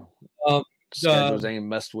 So schedules ain't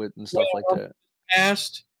messed with and stuff like that.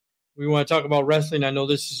 Past, we want to talk about wrestling. I know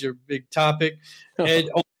this is your big topic.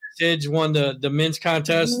 Edge won the men's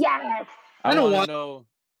contest. Yes. I don't want to know.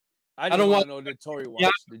 I don't want to know that Tori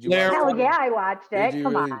watched. Did you watch it? Hell yeah, I watched it.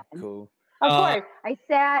 Come on. Cool. Of course. I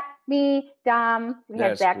sat, Dom, we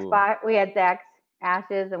had Zach's spot. We had Zach's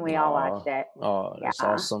ashes, and we all watched it. Oh, that's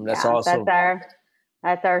awesome. That's awesome.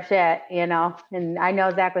 That's our shit, And I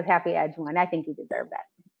know Zach was happy Edge won. I think he deserved that.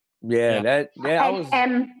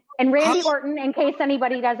 And Randy Orton, in case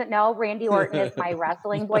anybody doesn't know, Randy Orton is my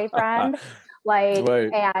wrestling boyfriend.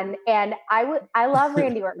 And I love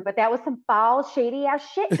Randy Orton, but that was some foul, shady ass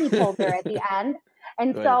shit he pulled there at the end.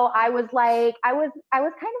 And so I was like, I was kind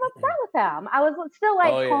of upset with him. I was still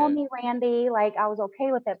like, call me Randy. Like I was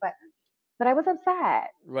okay with it, but I was upset.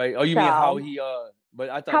 Right. Oh, you mean how he but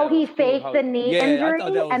I thought how he faked the knee injury, I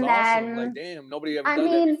thought that was and awesome. then like, damn, nobody ever done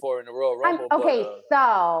that before in the Royal Rumble.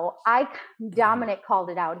 So Dominic called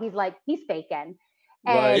it out. He's like, he's faking.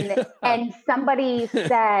 And and somebody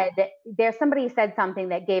said something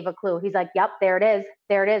that gave a clue. He's like, yep, there it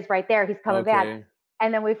is right there. He's coming back.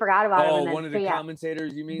 And then we forgot about him. Oh, one of the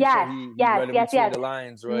commentators, you mean? Yes, so he read it between the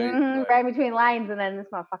lines, right? Mm-hmm, right between lines, and then this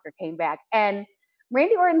motherfucker came back. And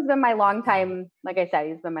Randy Orton's been my longtime, like I said,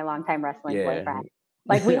 he's been my longtime wrestling boyfriend.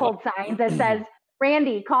 Like we hold signs that says,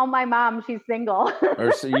 Randy, call my mom, she's single.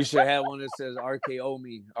 Or so you should have one that says RKO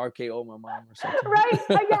me, RKO my mom or something. Right,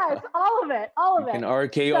 yes, all of it. And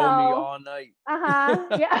RKO me all night.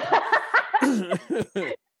 Yeah.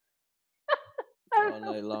 All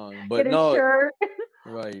night long. But no, shirt.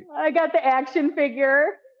 Right. I got the action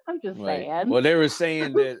figure. I'm just saying. Well, they were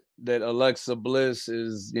saying that Alexa Bliss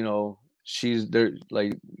is, they're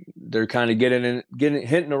kind of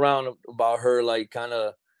hinting around about her, like kind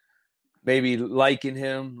of maybe liking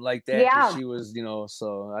him like that. Yeah. She was,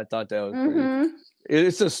 so I thought that was pretty.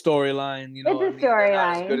 It's a storyline, It's a storyline.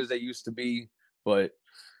 Not as good as they used to be, but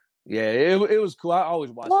yeah, it was cool. I always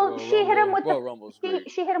watch. Well, she hit him with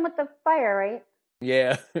she hit him with the fire, right?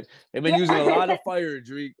 Yeah, they've been using a lot of fire,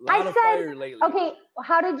 Drake. Fire lately. Okay,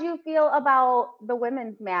 how did you feel about the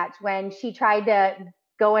women's match when she tried to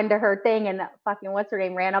go into her thing and fucking what's her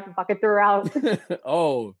name ran up and fucking threw her out?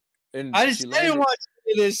 And I didn't watch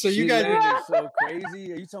this, so you guys are so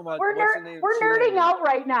crazy. Are you talking about we're nerding out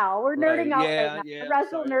right now. We're nerding out right now. Yeah,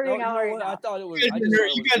 wrestle nerding out right now. I thought it was. You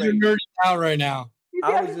guys are nerding out right now.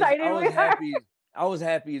 I was happy. I was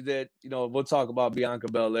happy that, we'll talk about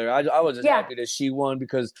Bianca Belair. I was just happy that she won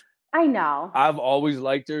because I know I've always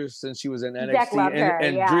liked her since she was in NXT. Zach loved her,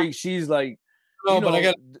 and Drake, she's like, but I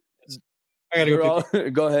got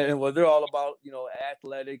to go ahead. And they're all about,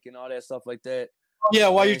 athletic and all that stuff like that. Yeah,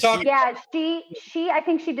 while you're talking. Yeah, she I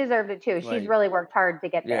think she deserved it too. She's really worked hard to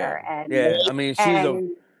get there. And I mean, she's a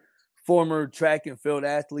former track and field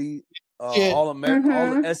athlete, all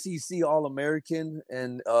SEC All-American,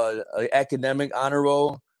 and academic honor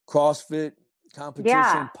roll, CrossFit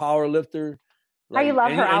competition, power lifter. Like, you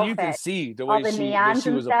love her outfit. And you can see the way she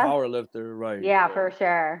was a power lifter, right? Yeah, for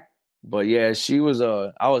sure. But yeah, she was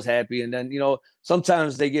I was happy. And then,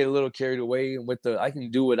 sometimes they get a little carried away with I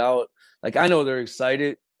can do without, like, I know they're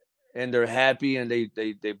excited and they're happy and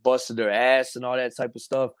they busted their ass and all that type of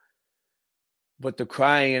stuff. But the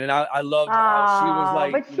crying, and I loved how she was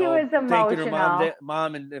like, but she was thanking her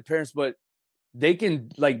mom and parents, but they can,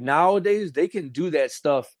 like, nowadays they can do that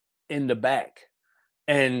stuff in the back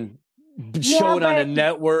and show it on a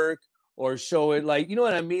network or show it, like, you know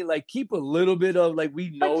what I mean? Like, keep a little bit of, like, we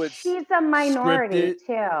know it's she's a minority scripted.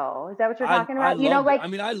 too. Is that what you're talking about?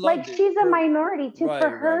 I love she's a minority too. For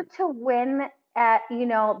her to win at,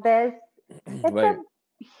 this, it's a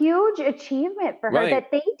huge achievement for her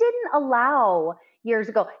that they didn't allow years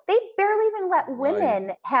ago. They barely even let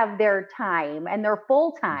women have their time and their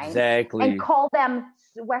full time and call them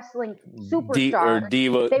wrestling superstars. They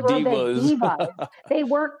were divas. The divas. They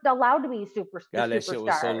weren't allowed to be superstars. God, that shit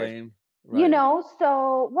was so lame. Right.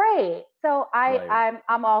 So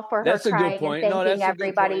I'm all for her trying and thanking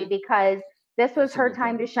everybody because this was her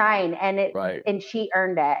time to shine, and and she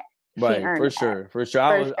earned it. Right, for sure.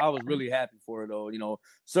 I was really happy for it though.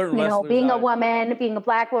 Certain wrestlers, being a woman, being a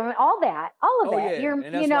black woman, all of it. Yeah.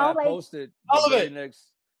 And that's why I posted all of it.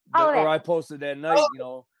 I posted that night.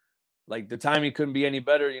 Like the timing couldn't be any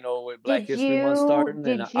better. With Black History Month starting,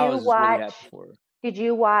 and I was just really happy for her. Did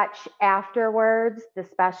you watch afterwards the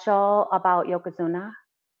special about Yokozuna?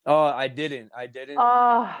 Oh, I didn't.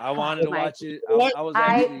 Oh, I wanted to watch it. I was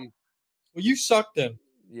actually. Well, you sucked then.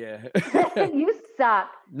 Yeah. You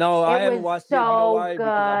suck. No, I haven't watched it. You know why? Because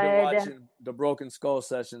I've been watching the Broken Skull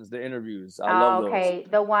sessions, the interviews. I love those. Okay,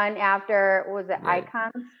 the one after, was it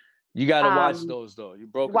Icons? You got to watch those though. You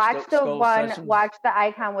watch the one. Sessions? Watch the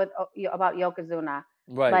Icon about Yokozuna.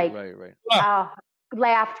 Right.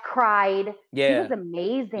 Laughed, cried. Yeah, he was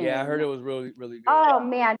amazing. Yeah, I heard it was really, really good. Oh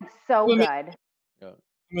man, so good. Yeah.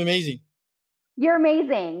 I'm amazing. You're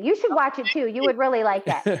amazing. You should watch it too. You would really like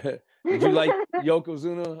it. Did you like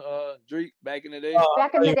Yokozuna, Drake, back in the day?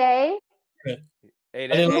 Back in the day?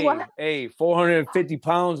 Hey, 450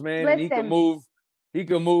 pounds, man. Listen, and he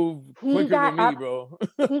could move quicker than me, bro.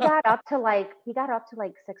 he got up to like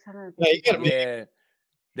 650 pounds. Yeah.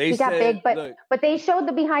 He got big, but they showed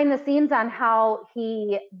the behind the scenes on how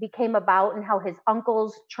he became about and how his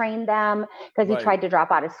uncles trained them because he tried to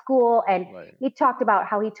drop out of school. And he talked about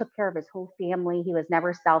how he took care of his whole family. He was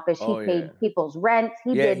never selfish. He paid people's rents.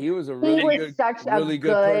 He was a really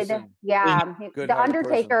good person. Yeah. The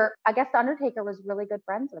Undertaker, I guess the Undertaker was really good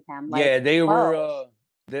friends with him. Like, they were,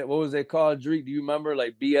 what was they called, Drake? Do you remember,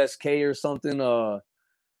 like BSK or something?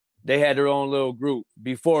 They had their own little group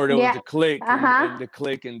before there was the Click and the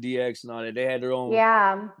Click and DX and all that. They had their own.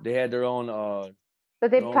 Yeah. They had their own.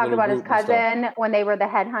 But they've talked about his cousin when they were the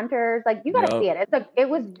Headhunters. Like, you got to see it. It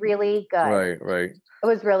was really good. Right. It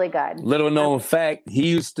was really good. Little known fact: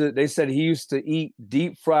 they said he used to eat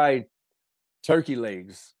deep fried turkey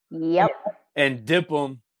legs. Yep. And dip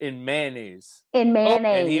them in mayonnaise. And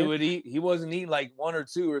he would eat. He wasn't eating like 1 or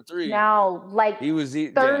 2 or 3. No, like he was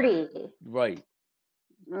eating 30. Right.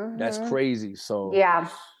 Mm-hmm. That's crazy. So yeah,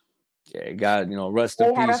 God, rest in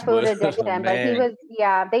peace. They had a food addiction, but he was.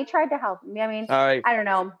 Yeah, they tried to help him. I mean, all right. I don't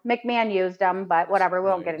know. McMahon used him, but whatever. We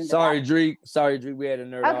won't get into that. Drake. Sorry, Drake. We had a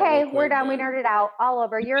nerd. Okay, we're done. We nerded out all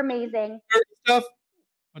over. You're amazing. Stuff.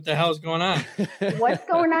 What the hell's going on? What's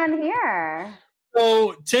going on here?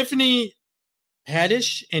 So Tiffany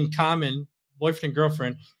Haddish and Common, boyfriend and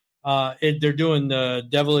girlfriend, they're doing the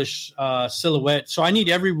devilish silhouette. So I need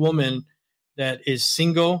every woman that is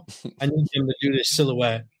single. I need them to do this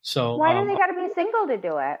silhouette. So why do they got to be single to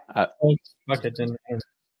do it? Fuck it then.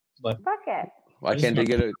 Fuck it. Why can't they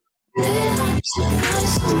get it? That's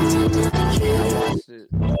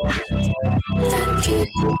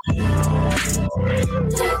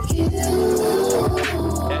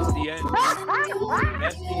the end.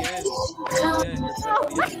 That's the end.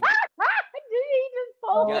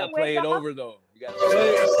 You gotta play it over though. You gotta play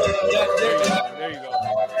it over. There you go.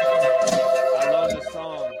 I love this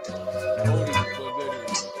song.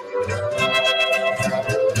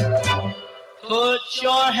 Put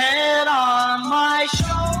your head on my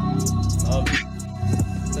shoulder. Love it.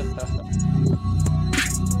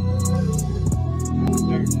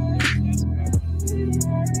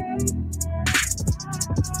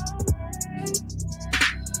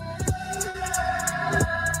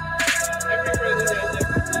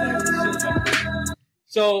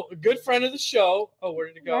 So a good friend of the show. Oh, where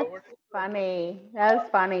did it go? That's funny. That was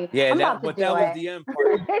funny. Yeah, I'm that about to was do the end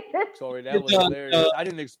part. Sorry, that was hilarious. I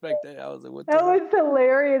didn't expect that. I was like, what the That was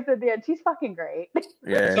hilarious at the end. She's fucking great.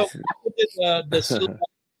 Yeah. So the silhouette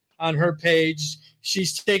on her page.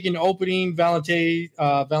 She's taking opening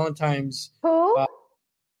Valentine's. Who?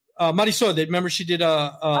 Marisol. Remember she did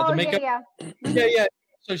the makeup. Yeah.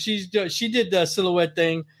 So she did the silhouette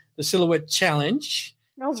thing, the silhouette challenge.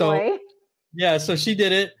 Oh boy. Yeah, so she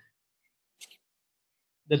did it.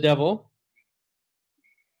 The devil.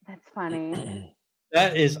 That's funny.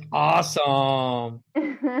 That is awesome.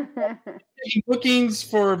 Bookings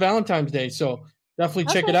for Valentine's Day, so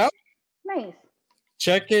definitely check it out. Nice.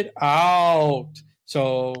 Check it out.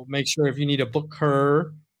 So make sure if you need to book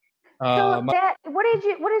her. So what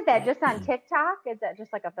is that? Just on TikTok? Is that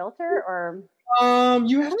just like a filter or? I'm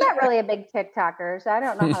not really a big TikToker, so I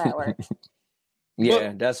don't know how that works.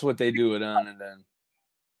 Yeah, that's what they do it on, and then.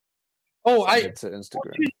 To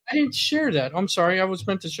Instagram. I didn't share that. I'm sorry. I was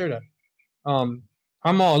meant to share that. I'm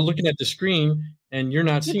all looking at the screen, and you're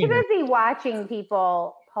not seeing. You're too busy watching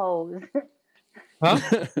people pose. Huh?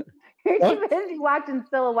 You're too busy watching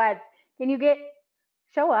silhouettes. Can you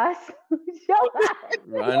show us? Show us.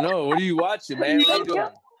 I know. What are you watching, man? What are you doing?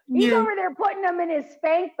 He's over there putting them in his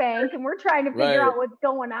spank bank, and we're trying to figure out what's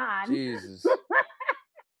going on. Jesus.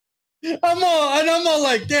 I'm all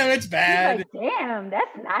like, damn, it's bad. He's like, damn,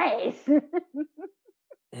 that's nice.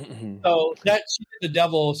 So that's the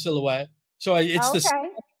devil silhouette. So it's the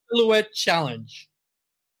silhouette challenge.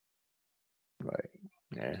 Right.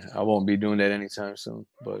 Yeah, I won't be doing that anytime soon,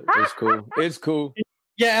 but it's cool. It's cool.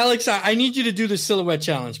 Yeah, Alex, I need you to do the silhouette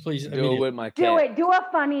challenge, please. Do it with my cat. Do it. Do a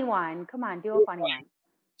funny one. Come on, do a funny one.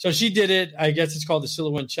 So she did it. I guess it's called the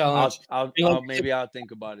silhouette challenge. I'll think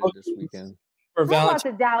about it this weekend. I'm about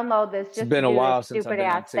to download this. It's been a while since I've been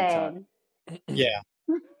on TikTok. Yeah.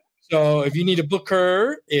 So if you need to book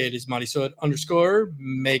her, it is Marisol_makeup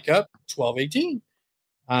 1218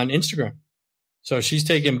 on Instagram. So she's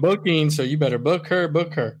taking bookings, so you better book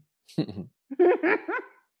her.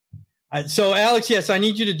 So Alex, yes, I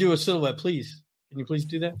need you to do a silhouette, please. Can you please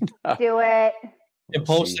do that? Do it. And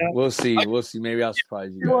post that. We'll see. Maybe I'll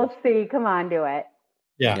surprise you guys. We'll see. Come on, do it.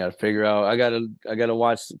 Yeah. I gotta figure out. I gotta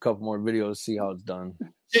watch a couple more videos, see how it's done.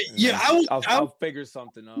 Yeah, I'll figure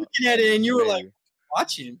something out. Looking at it, and you were like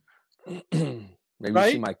watching.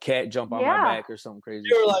 Maybe see my cat jump on my back or something crazy.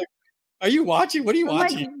 You were like, "Are you watching? What are you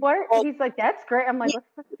watching?" Like, what? He's like, "That's great." I'm like, "What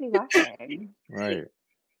the fuck is he watching?" Right.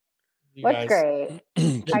 What's great?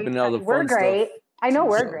 We're great. I know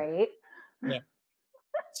we're great. Yeah.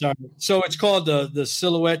 Sorry. So it's called the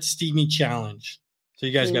Silhouette Steamy Challenge. So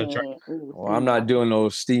you guys got to try. Well, I'm not doing no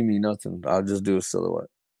steamy nothing. I'll just do a silhouette.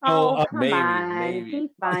 Oh, come on. Maybe. He's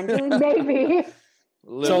fine. Maybe.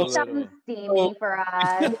 Little. Something steamy for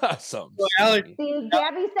us. Something. So Alex, see,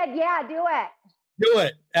 Gabby said, "Yeah, do it." Do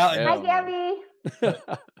it, Alex. Hi, Gabby.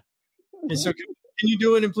 And so can you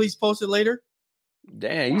do it and please post it later?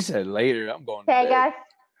 Damn, you said later. I'm going to bed.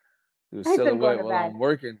 Do a silhouette while I'm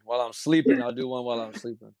working. While I'm sleeping, I'll do one while I'm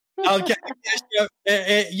sleeping. Okay.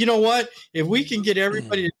 You know what? If we can get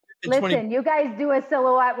everybody to listen, you guys do a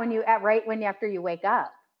silhouette after you wake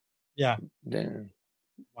up. Yeah. Damn.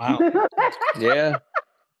 Wow. Yeah.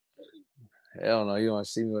 Hell no, you don't want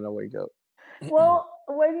to see me when I wake up. Well,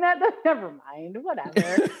 never mind.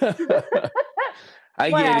 Whatever.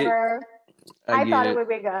 Whatever. I thought it would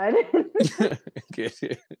be good. If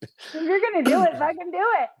you're gonna do it, fucking do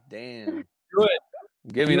it. Damn. Do it.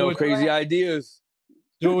 Give me no crazy ideas.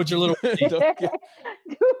 Do it with your little do it with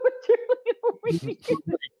your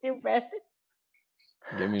little stupid.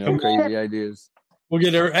 Give me no crazy ideas. We'll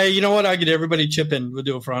get hey, you know what? I'll get everybody chip in. We'll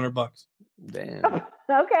do it for $100. Damn.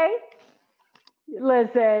 Okay.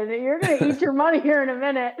 Listen, you're gonna eat your money here in a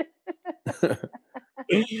minute.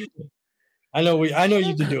 I know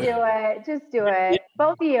you can do it. Just do it.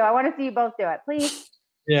 Both of you. I want to see you both do it, please.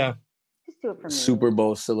 Yeah. Just do it for me. Super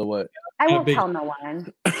Bowl silhouette. I won't tell no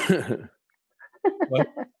one.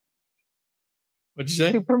 What'd you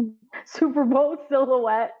say? Super Bowl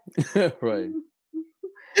silhouette. Right.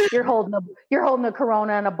 You're holding a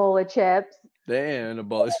Corona and a bowl of chips. Damn, and a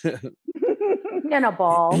ball. And a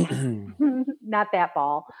ball. Not that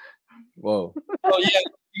ball. Whoa. Oh yeah,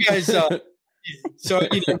 you guys. So I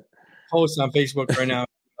need to post on Facebook right now.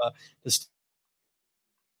 He's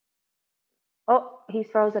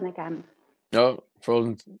frozen again. No,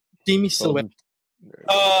 frozen. Steamy silhouette.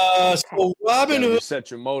 So Robin Hood.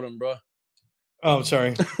 Set your modem, bro. Oh,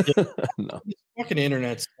 sorry. Yeah. No. Fucking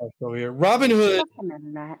internet stuff over here. Robin Hood.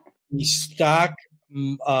 The stock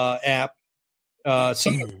app.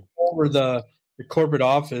 Someone over the corporate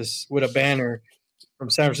office with a banner from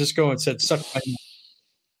San Francisco and said, "Suck my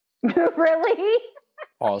nut." Really?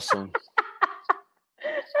 Awesome.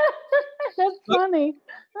 That's funny.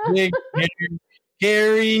 Big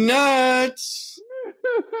hairy nuts.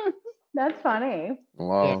 That's funny.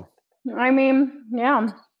 Wow. Yeah. I mean, yeah.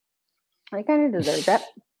 I kind of deserve it.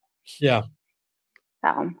 Yeah.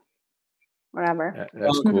 So, whatever.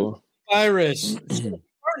 That's cool. Virus. Smart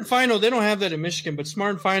and Final, they don't have that in Michigan, but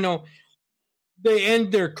Smart and Final, they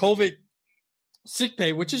end their COVID sick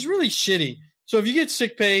pay, which is really shitty. So if you get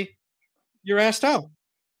sick pay, you're asked out.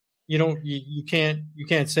 You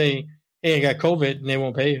can't say, "Hey, I got COVID," and they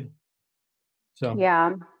won't pay you. So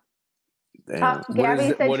yeah.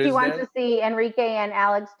 Gabby said she wants to see Enrique and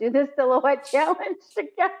Alex do the silhouette challenge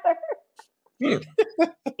together.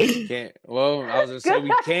 Can't. Well, I was gonna say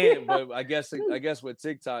we can't, but I guess with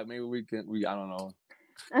TikTok, maybe we can. I don't know.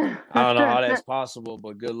 I don't know how that's possible,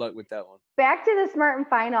 but good luck with that one. Back to the Smart and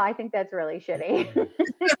Final. I think that's really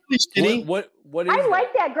shitty. What is I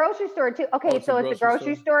like that grocery store too. Okay, so it's a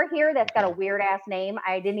grocery store here that's got a weird ass name.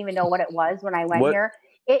 I didn't even know what it was when I went here.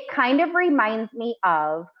 It kind of reminds me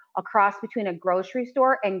of a cross between a grocery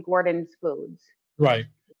store and Gordon's Foods. Right.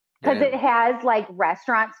 Because it has like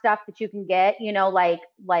restaurant stuff that you can get,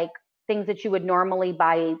 like things that you would normally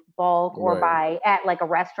buy bulk or buy at like a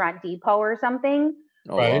restaurant depot or something.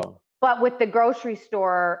 Oh, right. Wow. But with the grocery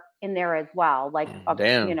store in there as well. Like,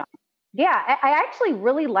 damn. Yeah, I actually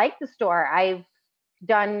really like the store. I've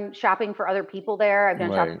done shopping for other people there. I've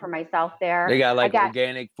done shopping for myself there. They got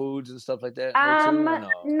organic foods and stuff like that.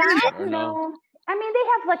 No. I mean, they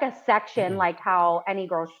have like a section, like how any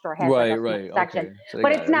grocery store has a section, okay. So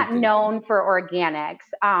but it's not known for organics.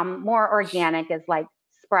 More organic is like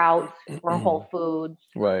Sprouts or Whole Foods.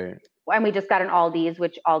 Right. And we just got an Aldi's,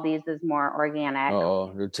 which Aldi's is more organic.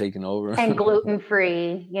 Oh, they're taking over. And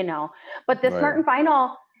gluten-free, But the Smart and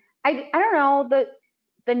Final, I don't know,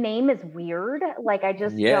 the name is weird. Like I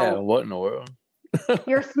just what in the world?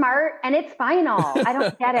 You're smart and it's final. I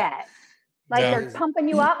don't get it. Like they're pumping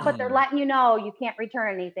you up, but they're letting you know you can't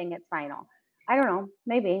return anything. It's final. I don't know.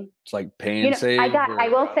 Maybe it's like pay and save. I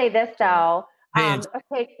will say this though.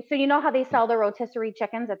 Okay, so you know how they sell the rotisserie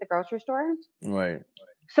chickens at the grocery store? Right.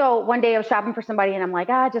 So one day I was shopping for somebody and I'm like,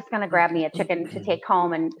 just gonna grab me a chicken to take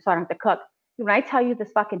home and so I don't have to cook. When I tell you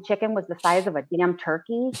this fucking chicken was the size of a damn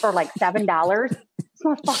turkey for like $7, this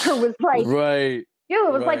motherfucker was like, right. Dude,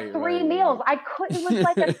 it was like 3 meals. It was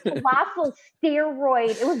like a colossal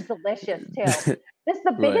steroid. It was delicious too. This is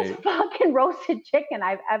the biggest fucking roasted chicken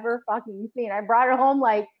I've ever fucking seen. I brought it home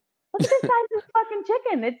like, look at the size of this fucking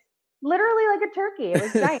chicken. It's literally like a turkey. It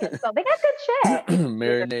was giant. So they got good shit.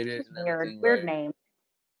 Marinated. Weird name.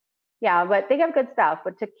 Yeah, but they have good stuff.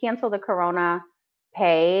 But to cancel the Corona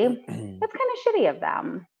pay, that's kind of shitty of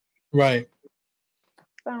them. Right.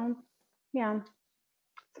 So, yeah.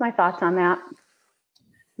 That's my thoughts on that.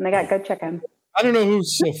 And they got good chicken. I don't know who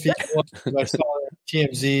Sophia was. I saw on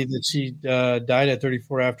TMZ that she died at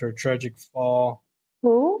 34 after a tragic fall.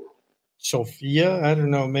 Who? Sophia? I don't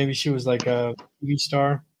know. Maybe she was like a TV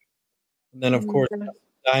star. And then, of course,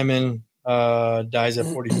 Diamond dies at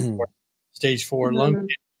 44. Stage 4 lung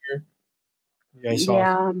cancer. You guys saw.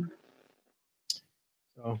 Yeah.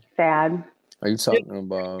 So. Sad. Are you talking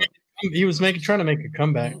about? He was trying to make a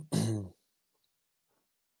comeback.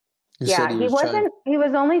 He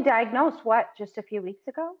was only diagnosed just a few weeks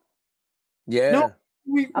ago? Yeah. No,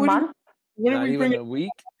 a month? When did we bring it? A week?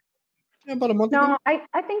 Yeah, about a month ago. No, I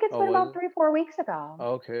think it's been about 3-4 weeks ago.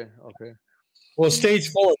 Okay. Well, stage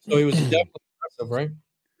 4, so he was definitely aggressive, right?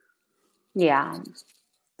 Yeah.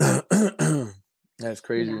 That's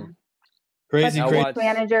crazy. Yeah. Crazy. The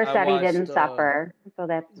manager said he didn't suffer, so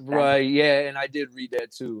that's right. Yeah, and I did read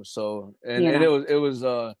that too. So and it was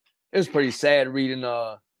pretty sad reading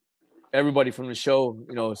everybody from the show,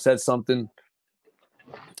 said something.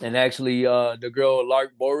 And actually, the girl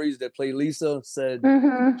Lark Boris that played Lisa said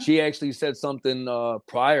she actually said something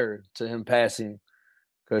prior to him passing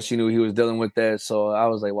because she knew he was dealing with that. So I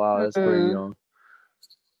was like, wow, that's pretty.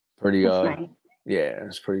 Nice. Yeah,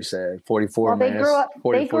 it's pretty sad. 44. Well, they grew up.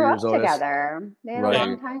 44 they grew years up old. Together. They had a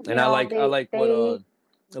long time. And I like what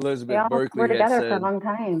Elizabeth Berkley were had together said. for a long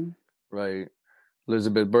time. Right.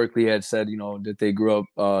 Elizabeth Berkley had said, that they grew up,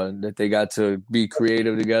 that they got to be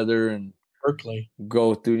creative together and Berkeley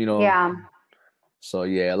go through, Yeah. So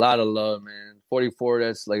yeah, a lot of love, man. 44.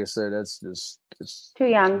 That's like I said. That's just it's too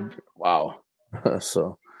young. Wow.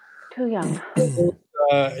 So too young.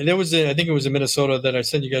 There was I think it was in Minnesota that I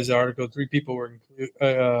sent you guys the article. 3 people were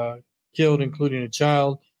killed, including a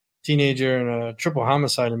child, teenager, and a triple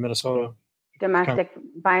homicide in Minnesota. Domestic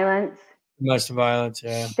violence. Domestic violence,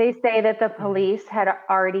 yeah. They say that the police had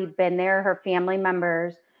already been there. Her family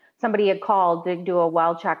members, somebody had called to do a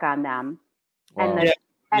well check on them. Wow.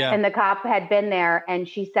 And the cop had been there, and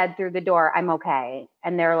she said through the door, "I'm okay."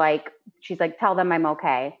 And they're like, she's like, "Tell them I'm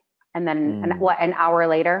okay." And then an hour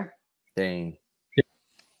later? Dang.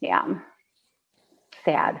 Yeah.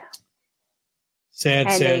 Sad.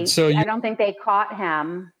 Sad. So I don't think they caught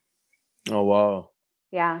him. Oh, wow.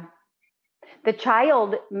 Yeah. The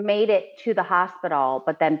child made it to the hospital,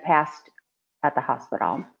 but then passed at the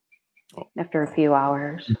hospital after a few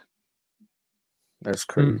hours. That's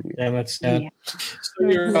crazy. Yeah, that's sad. Yeah. So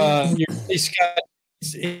your Scott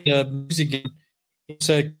is in music. He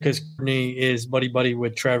said because Courtney is buddy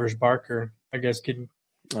with Travis Barker. I guess getting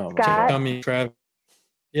Scott? tell me Travis.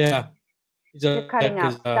 Yeah. You're cutting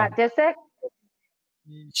out. Scott Disick?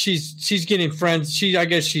 She's getting friends. I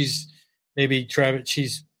guess she's maybe Travis.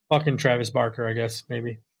 She's fucking Travis Barker. I guess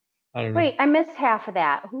maybe. I don't know. Wait, I missed half of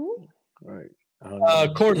that. Who? Right.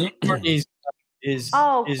 Courtney's is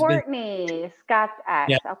Courtney, Scott's ex.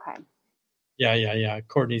 Yeah. Okay. Yeah.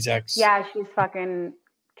 Courtney's ex. Yeah, she's fucking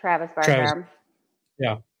Travis Barker.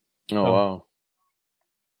 Yeah. Oh wow.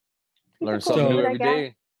 Learn something new every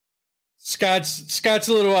day. Scott's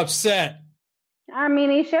a little upset. I mean,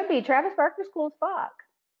 he should be. Travis Barker's cool as fuck.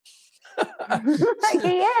 Like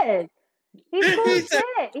he is. He's cool as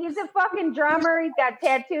shit. He's a fucking drummer. He's got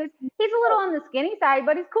tattoos. He's a little on the skinny side,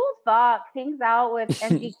 but he's cool as fuck. Hangs out with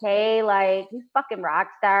MGK. Like, he's fucking rock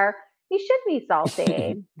star. He should be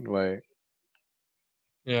salty. Right.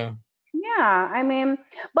 Yeah. Yeah, I mean,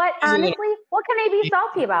 but honestly, what can he be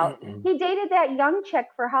salty about? He dated that young chick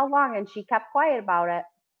for how long, and she kept quiet about it.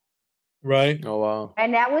 Right. Oh wow.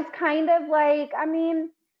 And that was kind of like, I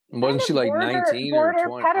mean, wasn't she like 19 or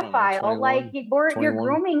 20, pedophile? 21, like you're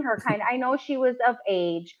grooming her, kind of. I know she was of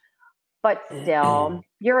age, but still,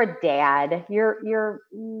 you're a dad. You're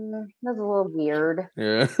that's a little weird.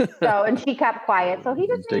 Yeah. So, and she kept quiet. So he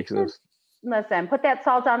just needs to listen. Put that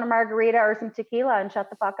salt on a margarita or some tequila and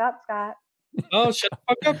shut the fuck up, Scott. Oh, shut the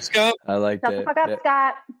fuck up, Scott. I like that. Shut the fuck up,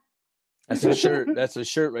 Scott. That's a shirt. That's a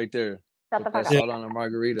shirt right there. Shut the fuck up. Salt on a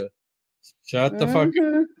margarita. Shut the fuck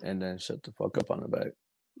up. And then shut the fuck up on the back.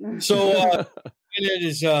 So, Bennett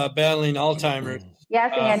is battling Alzheimer's.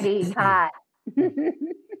 Yes, Andy, he's hot. We're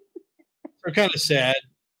kind of sad.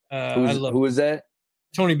 Who is that?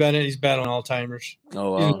 Tony Bennett. He's battling Alzheimer's.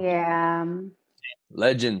 Oh, wow. Yeah.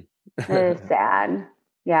 Legend. It is sad.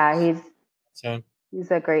 Yeah, he's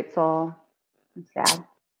a great soul. It's sad.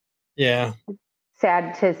 Yeah.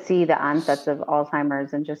 Sad to see the onsets of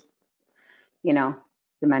Alzheimer's and just,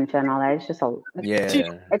 dementia and all that. It's just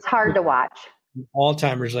it's hard to watch.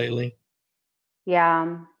 Alzheimer's lately.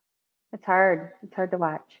 Yeah. It's hard. It's hard to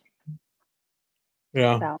watch.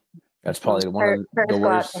 Yeah. So, that's probably one of the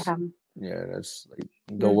worst. Yeah, that's like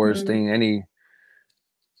the worst thing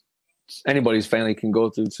anybody's family can go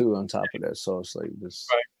through too on top of that. So it's like this.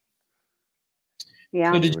 Right.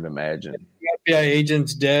 Yeah. So I would imagine. FBI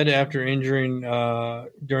agent's dead after injuring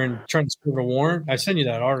during trying to serve a warrant. I sent you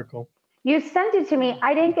that article. You sent it to me.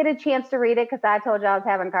 I didn't get a chance to read it because I told you I was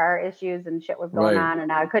having car issues and shit was going on,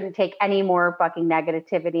 and I couldn't take any more fucking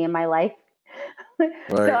negativity in my life.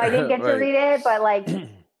 So I didn't get to read it. But like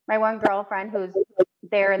my one girlfriend who's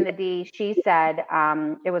there in the D, she said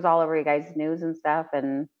it was all over you guys' news and stuff,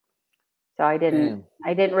 and so I didn't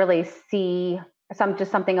really see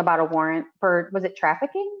something about a warrant for, was it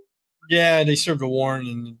trafficking? Yeah, they served a warrant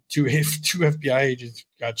and two FBI agents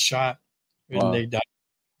got shot and they died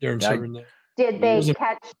during serving that. Did they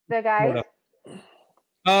catch the guys?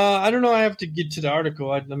 I don't know. I have to get to the article.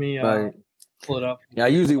 Let me pull it up. Yeah, I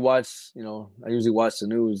usually watch the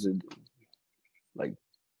news like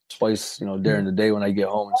twice, during the day when I get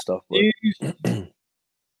home and stuff. But I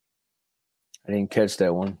didn't catch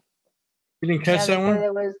that one. You didn't catch that one?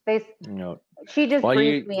 It was she just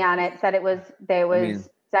briefed me on it. Said there was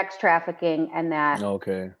sex trafficking and that.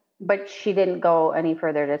 Okay. But she didn't go any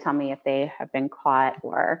further to tell me if they have been caught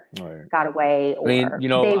or got away or they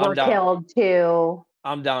were killed too.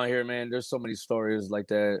 I'm down here, man. There's so many stories like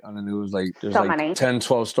that on the news. Like there's like 10,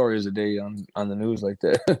 12 stories a day on the news like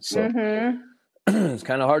that. So it's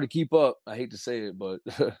kind of hard to keep up. I hate to say it, but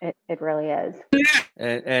it really is.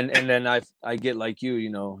 And then I get like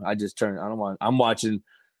you, I just turn. I'm watching.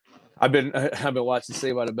 I've been watching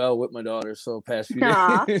Saved by the Bell with my daughter. So past few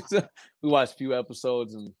days, we watched a few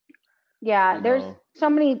episodes and there's so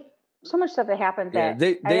much stuff that happens that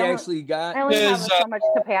they actually got. I only have so much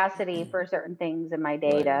capacity for certain things in my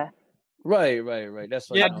day to. Right. That's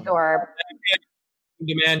what absorb.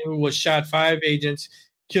 The man who was shot 5 agents,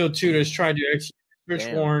 killed 2 that's trying to execute a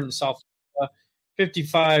search warrant in South Florida.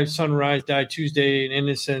 55, Sunrise, died Tuesday in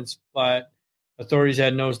innocence, but authorities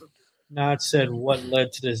had not said what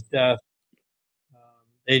led to this death.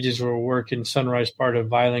 Agents were working Sunrise, part of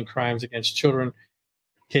violent crimes against children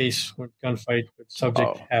case when gunfight with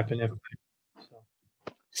subject happened.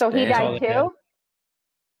 So he died too?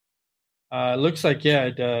 Looks like,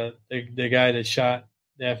 the guy that shot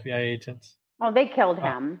the FBI agents. Oh, they killed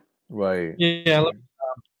him. Right. Yeah.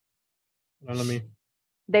 Let me.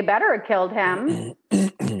 They better have killed him.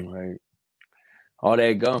 Right. All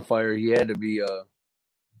that gunfire, he had to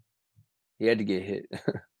get hit.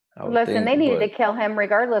 Listen, they needed to kill him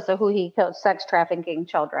regardless of who he killed, sex trafficking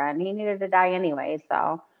children. He needed to die anyway.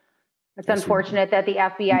 So it's unfortunate that the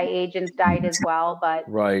FBI agents died as well, but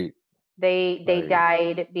they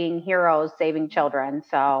died being heroes, saving children.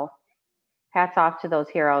 So hats off to those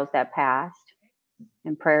heroes that passed,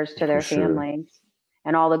 and prayers to their families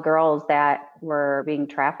and all the girls that were being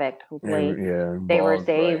trafficked. Hopefully they were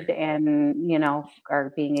saved and,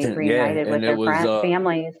 are being reunited with their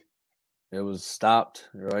families. It was stopped,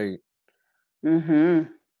 right? Mm-hmm.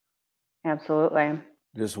 Absolutely.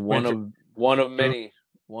 Just one of many.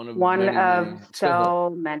 One of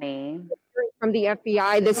so many. From the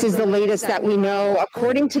FBI, this is the latest that we know.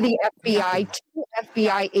 According to the FBI, 2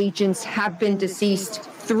 FBI agents have been deceased.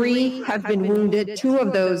 3 have been wounded. 2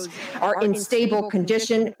 of those are in stable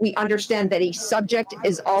condition. We understand that a subject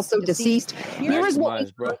is also deceased. Here is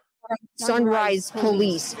what we Sunrise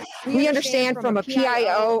Police. We understand from a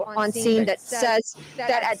PIO on scene that says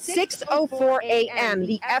that at 6:04 a.m.,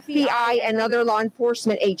 the FBI and other law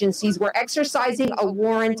enforcement agencies were exercising a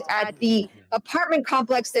warrant at the apartment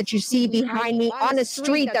complex that you see behind me on a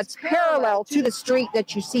street that's parallel to the street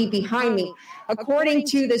that you see behind me. According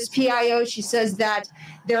to this PIO, she says that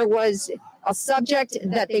there was a subject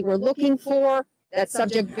that they were looking for. That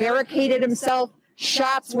subject barricaded himself.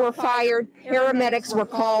 Shots were fired, paramedics were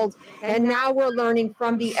called, and now we're learning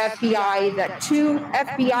from the FBI that 2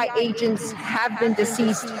 FBI agents have been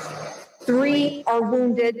deceased. 3 are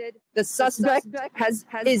wounded. The suspect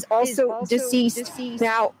is also deceased.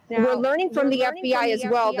 Now, we're learning from the FBI as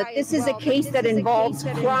well that this is a case that involves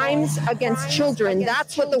crimes against children.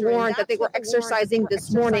 That's what the warrant that they were exercising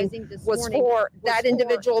this morning was for. That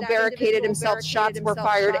individual barricaded himself, shots were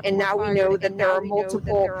fired, and now we know that there are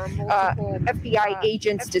multiple FBI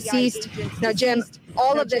agents deceased. Now, Jim,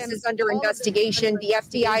 all of this is under investigation. The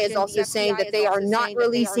FBI is also saying that they are not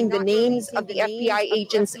releasing the names of the FBI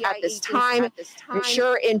agents at this time. I'm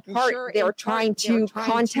sure in part they are trying to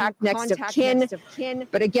contact next of kin.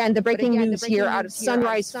 But again, the breaking news here out of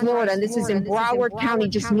Sunrise, Florida, and this is in Broward County,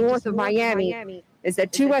 just north of Miami, is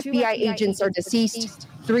that 2 FBI agents are deceased,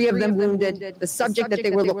 3 of them wounded. The subject that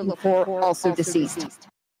they were looking for also deceased.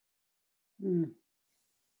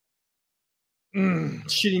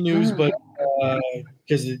 Shitty news, but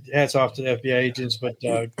because it hats off to the FBI agents, but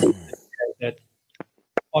that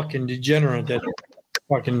fucking degenerate that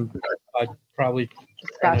fucking probably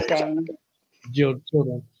disgusting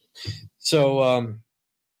children. So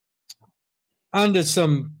on to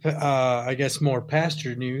some I guess more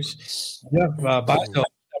pasture news. Jeff Bezos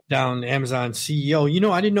stepped down, Amazon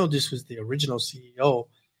CEO. I didn't know this was the original CEO,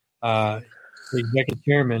 the executive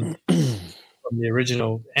chairman from the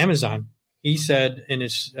original Amazon. He said in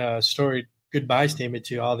his story goodbye statement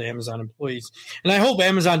to all the Amazon employees, and I hope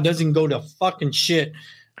Amazon doesn't go to fucking shit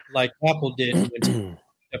like Apple did when he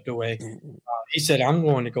stepped away. He said, I'm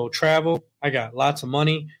going to go travel. I got lots of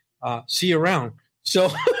money. See you around. So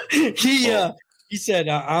he said,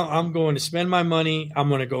 I'm going to spend my money. I'm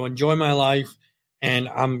going to go enjoy my life. And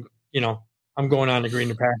I'm going on to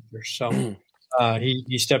greener pastures. So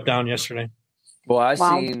he stepped down yesterday. Well,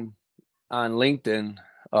 seen on LinkedIn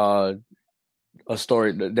a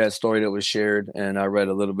story that was shared, and I read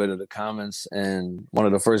a little bit of the comments, and one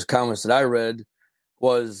of the first comments that I read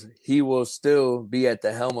was he will still be at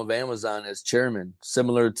the helm of Amazon as chairman,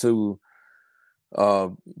 similar to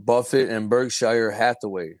Buffett and Berkshire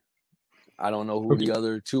Hathaway. I don't know who the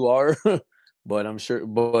other 2 are, but I'm sure.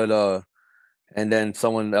 But and then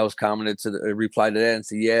someone else commented replied to that and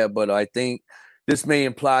said, "Yeah, but I think this may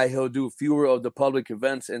imply he'll do fewer of the public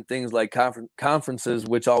events and things like conferences,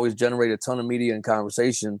 which always generate a ton of media and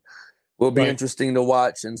conversation. Will be interesting to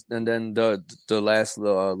watch." And then the last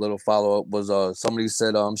little follow up was somebody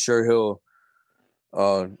said, "I'm sure he'll."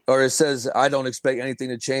 Or it says, "I don't expect anything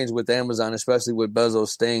to change with Amazon, especially with Bezos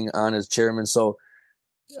staying on as chairman." So,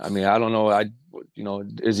 I mean, I don't know.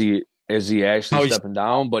 Is he actually stepping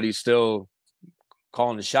down, but he's still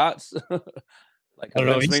calling the shots? Like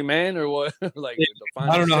Vince McMahon or what? Like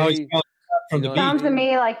I don't know how he's from the sounds to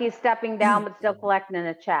me like he's stepping down but still collecting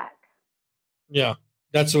a check. Yeah.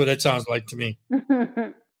 That's what it sounds like to me.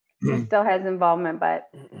 He still has involvement, but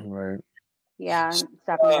right. Yeah,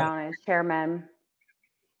 stepping down as chairman.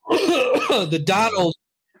 The Donald,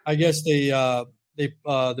 I guess the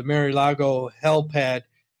Mar-a-Lago helipad,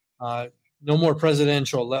 no more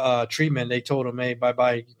presidential treatment. They told him, hey,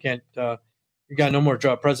 bye-bye. You can't, you got no more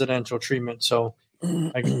presidential treatment. So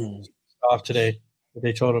I guess off today. But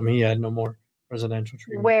they told him he had no more presidential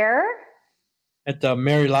treatment. Where? At the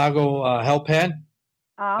Mar-a-Lago helipad.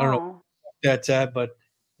 Oh. I don't know what that's at, but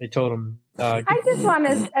they told him. I just want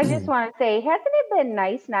to say, hasn't it been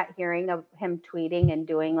nice not hearing of him tweeting and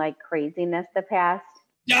doing like craziness the past?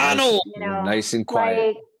 Donald, nice and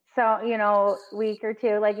quiet. Like, week or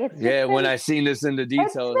two. Like it's when I seen this in the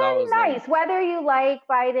details, I was nice. Like, whether you like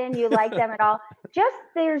Biden, you like them at all.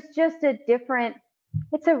 There's just a different.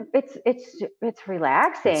 It's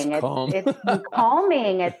relaxing. It's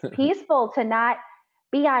calming. It's peaceful to not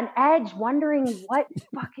be on edge, wondering what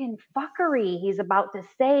fucking fuckery he's about to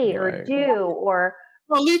say or do, or.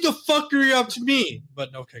 Well, leave the fuckery up to me.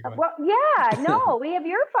 But okay, go ahead. Well, yeah, no, we have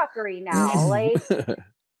your fuckery now. Like,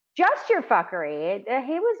 just your fuckery.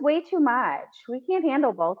 He was way too much. We can't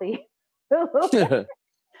handle both of you.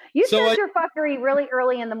 You said your fuckery really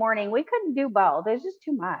early in the morning. We couldn't do both. It's just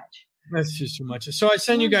too much. That's just too much. So I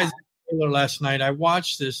sent you guys a trailer last night. I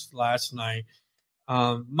watched this last night.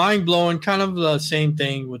 Mind blowing, kind of the same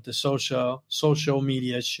thing with the social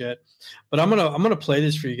media shit. But I'm gonna play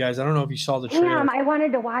this for you guys. I don't know if you saw the trailer. Damn, I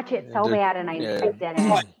wanted to watch it so bad, and I didn't. Gotta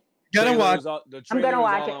watch. I'm gonna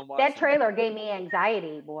watch it. That trailer gave me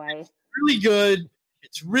anxiety, boy. Really good.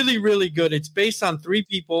 It's really, really good. It's based on 3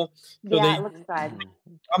 people. So it looks good. I'm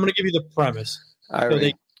gonna give you the premise.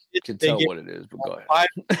 I can tell what it is, but go ahead.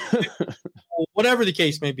 Whatever the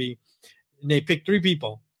case may be, and they pick 3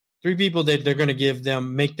 people. 3 people that they're going to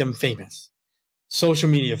make them famous, social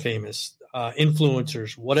media famous,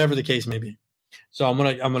 influencers, whatever the case may be. So I'm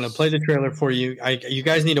gonna play the trailer for you. You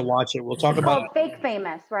guys need to watch it. We'll talk about it. Fake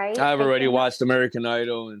famous, right? I've already watched American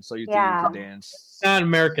Idol, and so you think you can dance? It's not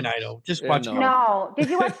American Idol. Just watch it. No. Did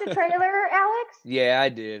you watch the trailer, Alex? Yeah, I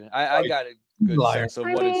did. I got a good sense of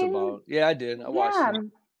what it's about. Yeah, I did. I watched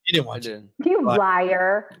it. You didn't watch it. You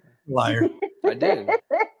liar. Liar. I did.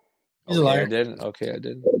 He's a liar. I didn't. Okay, I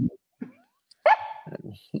didn't.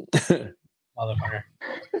 Motherfucker.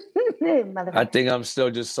 I think I'm still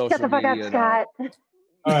just social media. Shut the fuck up, Scott.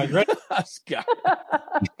 All right, ready? Scott.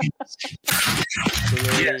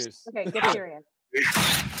 Yes. Okay, get serious.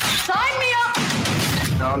 Sign me up!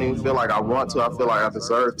 I don't even feel like I want to. I feel like I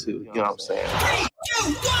deserve to. You know what I'm saying? 3,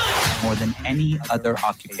 2, 1. More than any other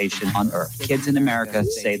occupation on earth, kids in America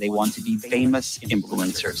say they want to be famous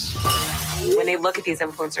influencers. When they look at these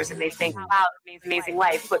influencers and they think, wow, amazing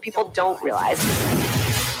life, what people don't realize.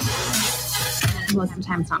 Most of the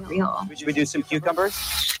time it's not real. Should we do some cucumbers?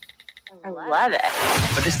 I love it.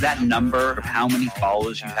 But is that number of how many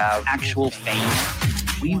followers you have actual fame?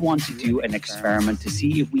 We want to do an experiment to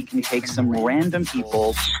see if we can take some random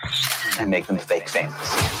people and make them fake famous.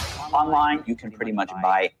 Online, you can pretty much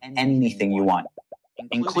buy anything you want,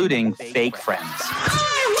 including fake friends.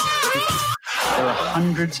 There are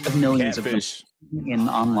hundreds of millions of them in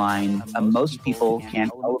online. Most people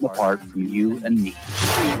can't tell them apart from you and me.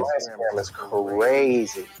 Instagram is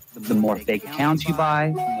crazy. The more fake accounts you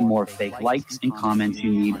buy, the more fake likes and comments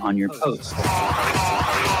you need on your posts.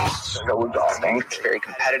 So it's very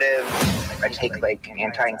competitive. I take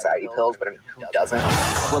anti-anxiety pills, but who doesn't?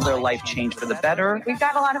 Will their life change for the better? We've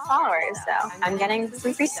got a lot of followers, so I'm getting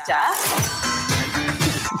some free stuff.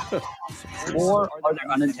 Or are there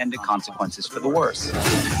unintended consequences for the worse?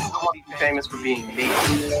 I want to be famous for being me.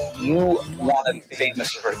 You want to be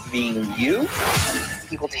famous for being you?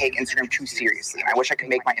 People take Instagram too seriously, and I wish I could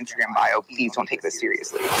make my Instagram bio, please don't take this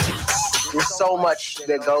seriously. There's so much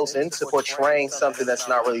that goes into portraying something that's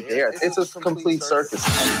not really there. It's a complete circus.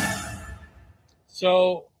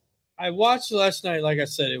 So I watched last night, like I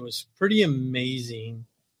said, it was pretty amazing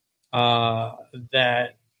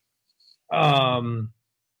that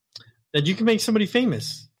you can make somebody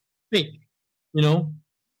famous. Make them.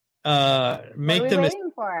 What are we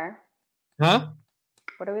waiting for? Huh?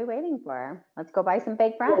 What are we waiting for? Let's go buy some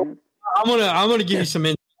fake friends. I'm gonna give you some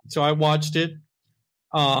insight. So I watched it.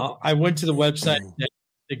 I went to the website.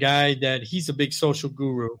 The guy that he's a big social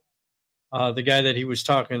guru. The guy that he was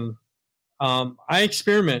talking. I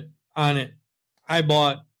experiment on it. I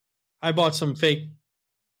bought some fake.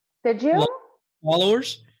 Did you?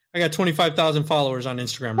 Followers. I got 25,000 followers on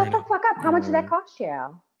Instagram right now. Shut the fuck up. How much did that cost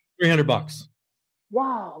you? $300.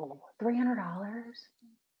 Whoa, $300?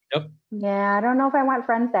 Yep. Yeah, I don't know if I want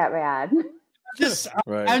friends that bad.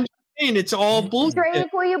 I'm saying it's all bullshit.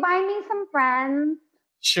 Drake, will you buy me some friends?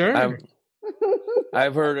 Sure.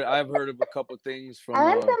 I've heard of a couple things from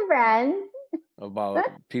I want some friends about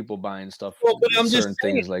people buying stuff, but I'm certain just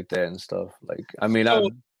things like that and stuff. Like, I mean,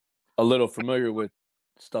 I'm a little familiar with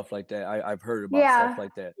stuff like that. I've heard about stuff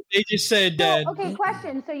like that. They just said that. Okay,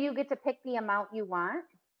 question. So you get to pick the amount you want?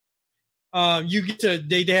 You get to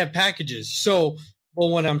they have packages. So, but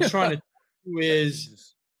what I'm trying to do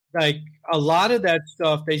is like a lot of that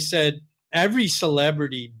stuff. They said every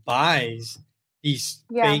celebrity buys these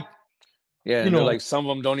fake. Yeah, you know, like some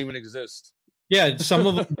of them don't even exist. Yeah, some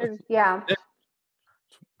of them. Yeah.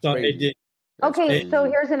 So they did. Okay, so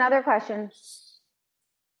here's another question.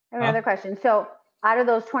 So out of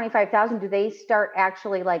those 25,000, do they start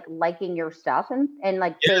actually like liking your stuff and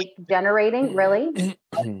like fake generating? Really?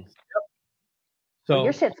 So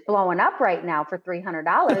your shit's blowing up right now for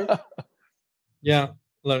 $300. Yeah.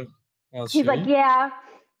 Look. He's like, yeah,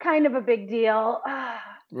 kind of a big deal.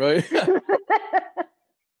 Right.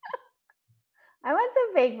 I want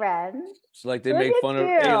some fake friends. It's like they make fun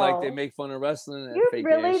of they make fun of wrestling. And you fake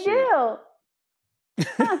really do.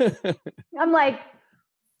 Huh. I'm like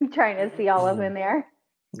trying to see all of them in there.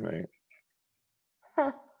 Right.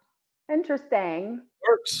 Huh. Interesting.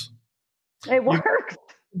 It works.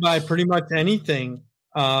 Buy pretty much anything.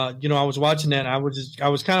 I was watching that. And I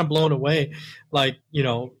was kind of blown away. Like,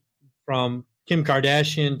 from Kim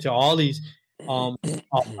Kardashian to all these. A lot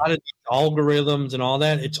of these algorithms and all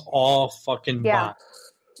that, it's all fucking bot.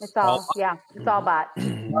 It's all bot.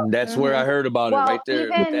 That's where I heard about it right there.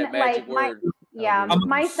 Even with that magic word.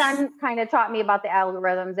 My son kind of taught me about the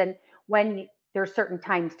algorithms and when there's certain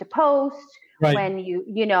times to post, when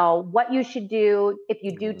you know what you should do. If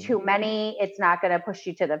you do too many, it's not going to push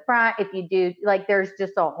you to the front. If you do, like, there's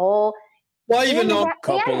just a whole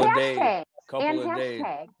couple of days.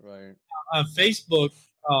 Right. On Facebook.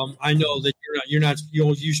 I know that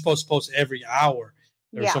you're supposed to post every hour.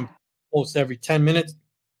 There's some posts every 10 minutes.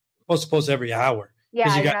 You're supposed to post every hour.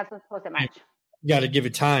 Yeah, you're not supposed to post it much. You got to give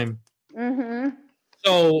it time. Mm-hmm.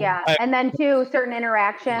 So and then too, certain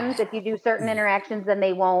interactions. If you do certain interactions, then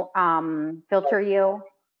they won't filter you.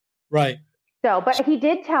 Right. So, but he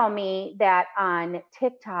did tell me that on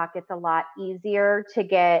TikTok, it's a lot easier to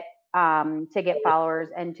get followers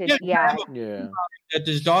and to That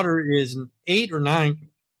his daughter is 8 or 9.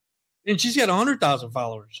 And she's got 100,000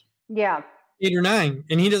 followers. Yeah. 8 or 9.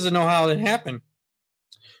 And he doesn't know how it happened.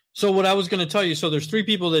 So what I was going to tell you, so there's 3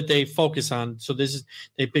 people that they focus on. So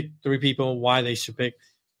they pick 3 people, why they should pick.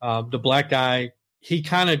 The black guy, he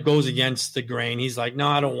kind of goes against the grain. He's like, no,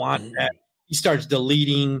 I don't want that. He starts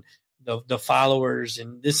deleting the followers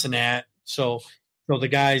and this and that. So the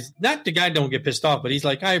guys, not the guy don't get pissed off, but he's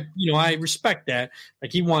like, I respect that.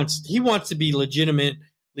 Like he wants to be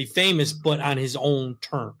legitimately famous, but on his own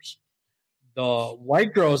terms. The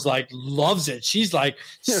white girl's like loves it. She's like,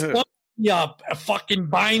 split me up, fucking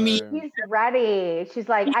buy me. She's ready. She's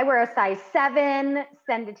like, I wear a size 7.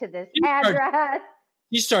 Send it to this address.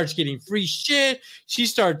 She starts getting free shit. She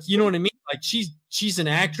starts, you know what I mean? Like she's an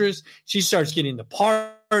actress. She starts getting the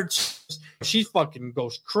parts. She fucking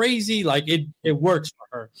goes crazy. Like it works for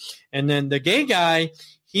her. And then the gay guy,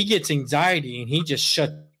 he gets anxiety and he just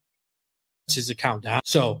shuts his account down.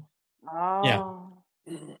 So yeah.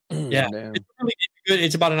 It's really good.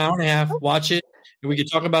 It's about an hour and a half. Watch it. And we can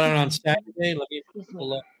talk about it on Saturday. Let me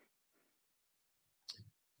pull up.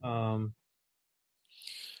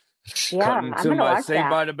 Cutting to my Saved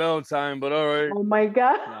by the Bell time, but all right. Oh my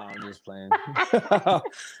god! No, I'm just playing.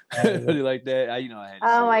 Really like that. I had to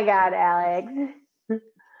oh my god, Alex!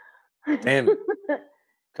 Damn it!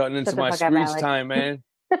 Cutting into my Screech time, man.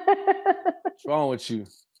 What's wrong with you?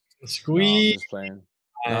 Screech. No, I'm just playing.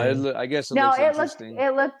 No, I guess it looks interesting.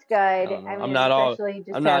 It looked good. I mean, I'm not all.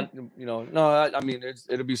 I'm not. No. I mean,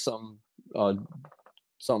 it'll be something.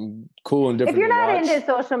 Something cool and different. If you're not into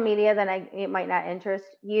social media, then it might not interest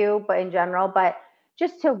you, but in general, but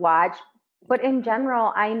just to watch. But in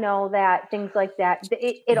general, I know that things like that,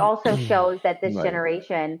 it also shows that this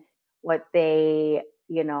generation, what they,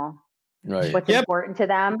 what's important to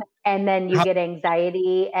them. And then you get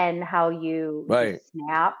anxiety and how you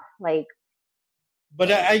snap. Like, but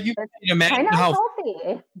you can imagine how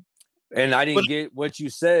healthy. And I didn't get what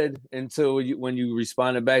you said until when you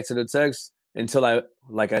responded back to the text. Until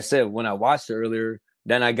like I said, when I watched it earlier,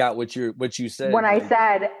 then I got what you said. When I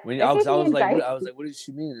said, I was like, what did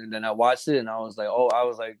she mean? And then I watched it, and I was like,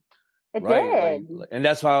 it did. Like, and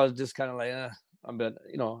that's why I was just kind of like,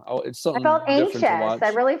 it's something. I felt anxious. I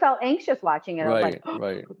really felt anxious watching it. I was like,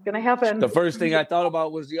 what's gonna happen? The first thing I thought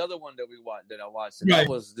about was the other one that I watched. And that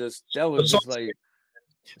was just like.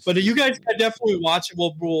 But you guys can definitely watch it.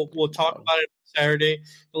 We'll talk about it Saturday.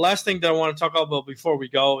 The last thing that I want to talk about before we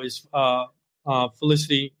go is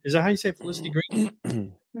Felicity. Is that how you say it? Felicity Green?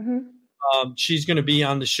 Mm-hmm. She's going to be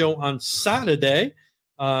on the show on Saturday.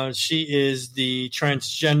 She is the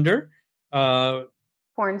transgender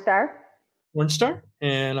porn star.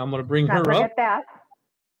 And I'm going to bring Not her forget up. that.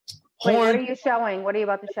 Wait, what are you showing? What are you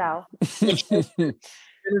about to show?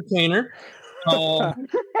 Entertainer. What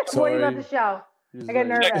are you about to show? I get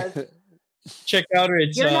nervous. Check out her.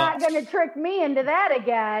 It's, You're not going to trick me into that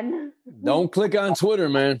again. Don't click on Twitter,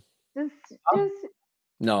 man. Just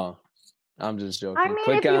No, I'm just joking. I mean,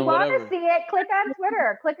 click if you on want whatever. to see it, click on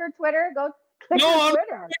Twitter. Click her Twitter. Go click her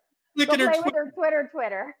Twitter. Go play with her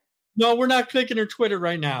Twitter. No, we're not clicking her Twitter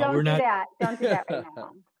right now. Don't we're do not. that. Don't do that right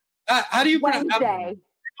now. How do you pronounce? Wednesday.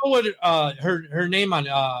 I know what her name on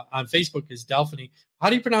Facebook is Delphine. How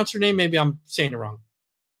do you pronounce her name? Maybe I'm saying it wrong.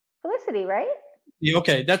 Felicity, right? Yeah,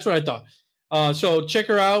 okay, that's what I thought. So check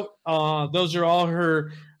her out. Those are all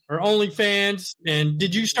her OnlyFans. And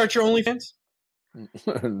did you start your OnlyFans?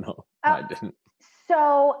 No, I didn't.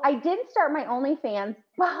 So I didn't start my OnlyFans,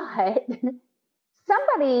 but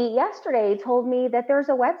somebody yesterday told me that there's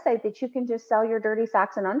a website that you can just sell your dirty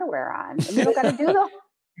socks and underwear on. And you don't got to do the.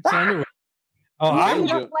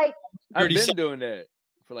 I've been doing that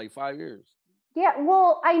for like 5 years. Yeah,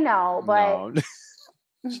 well, I know, but no.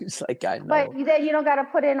 She's like, I know. But then you don't got to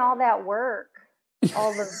put in all that work,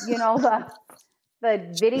 all the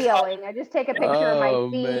the videoing. I just take a picture of my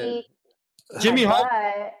feet. Man. Jimmy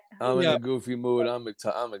Hoffa. I'm in a goofy mood. I'm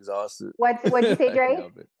exhausted. What'd you say,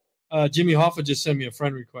 Dre? Jimmy Hoffa just sent me a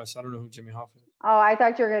friend request. I don't know who Jimmy Hoffa is. Oh, I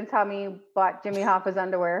thought you were going to tell me you bought Jimmy Hoffa's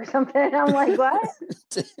underwear or something. I'm like, what?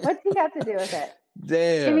 What's he got to do with it?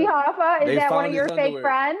 Damn. Jimmy Hoffa? Is that one of your fake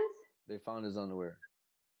friends? They found his underwear.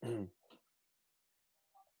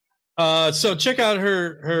 So check out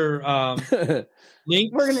her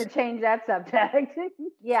link. We're going to change that subject.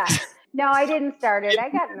 Yeah. No, I didn't start it. I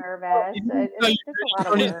got nervous. It's just a lot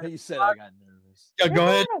of work. You said I got nervous. Yeah, go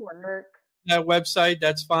ahead. A lot of work. That website,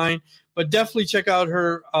 that's fine. But definitely check out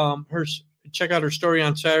her check out her story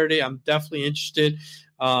on Saturday. I'm definitely interested.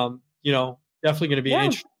 Definitely going to be an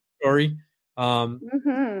interesting story.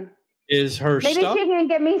 Is her maybe stuff? She can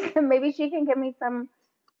give me some. Maybe she can give me some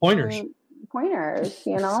pointers. Pointers,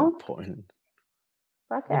 you know.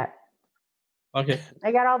 Fuck it. Okay.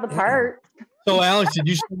 I got all the parts. So, Alex, did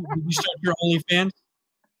you start your OnlyFans?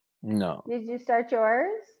 No. Did you start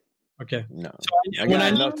yours? Okay. No. So,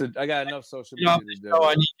 I got enough social media to do. So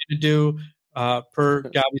I need you to do per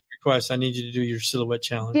Gabby's request. I need you to do your silhouette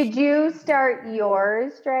challenge. Did you start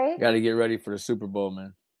yours, Dre? Got to get ready for the Super Bowl,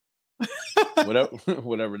 man.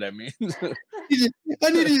 whatever that means. I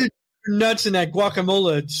need you to do nuts in that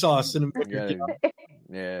guacamole sauce.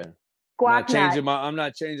 Yeah. I'm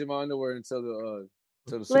not changing my underwear until the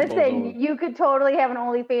Super Bowl. Listen, you could totally have an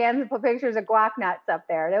OnlyFans and put pictures of guac nuts up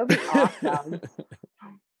there. That would be awesome.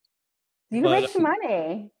 You can make some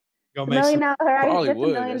money. Go make $1 million. That's $1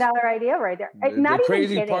 million idea right there. The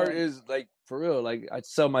crazy part is, like, for real, like, I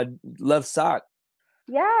sell my left sock.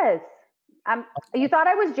 Yes. You thought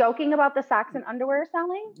I was joking about the socks and underwear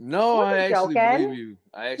selling? No, I actually believe you.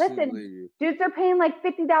 Believe you. Dudes are paying like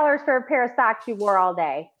 $50 for a pair of socks you wore all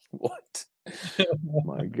day. What? Oh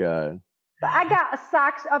my God. But I got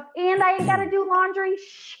socks up and I ain't got to do laundry.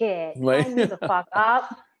 Shit. Sign me the fuck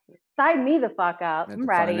up. Sign me the fuck up. I'm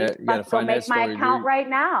ready. Let's go make my account right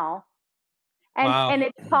now. And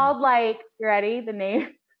it's called, like, you ready? The name?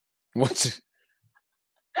 What's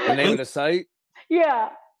the name of the site? Yeah.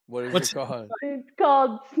 What's it called? It's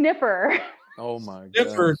called Sniffer. Oh my God.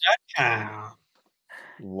 Sniffer.com.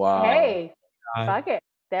 Wow. Hey, fuck it.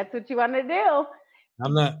 That's what you want to do.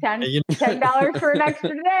 I'm not $10 for an extra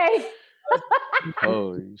day.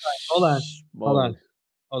 Holy Hold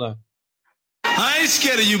on. I ain't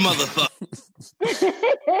scared of you, motherfucker.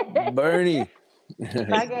 Bernie.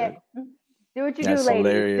 Fuck it. Do what you do,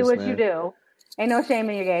 ladies. Do what you do. Ain't no shame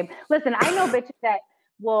in your game. Listen, I know bitches that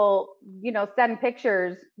will, send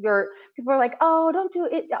pictures. People are like, oh, don't do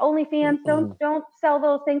it. OnlyFans, don't sell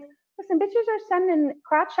those things. Listen, bitches are sending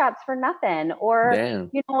crotch shots for nothing, or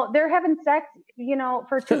they're having sex,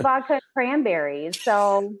 for 2 vodka and cranberries.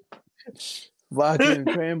 So vodka and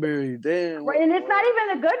cranberry, damn. Right, and it's not even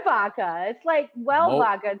the good vodka. It's like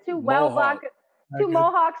vodka, 2 vodka, 2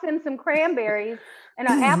 Mohawks and some cranberries, and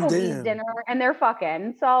an Applebee's dinner, and they're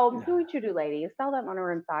fucking. So do what you do, ladies. Sell that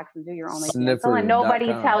underwear and socks and do your own thing. Don't let nobody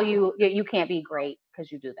tell you you can't be great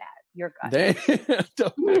because you do that. You're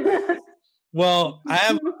good. Well, I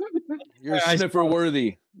have. You're sniffer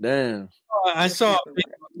worthy. Damn. I saw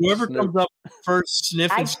whoever comes up first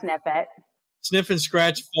sniff it. Sniff and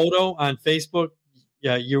scratch photo on Facebook.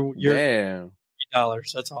 Yeah, you're. Damn.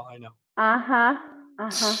 $50. That's all I know.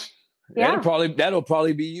 Yeah. That'll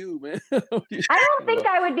probably be you, man. I don't think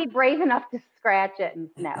I would be brave enough to scratch it and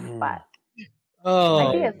sniff, but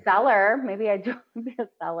I'd be a seller. Maybe I'd be a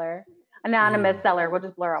seller. Anonymous seller. We'll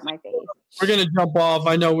just blur out my face. We're gonna jump off.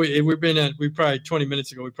 I know we probably 20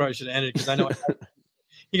 minutes ago. We probably should have ended because I know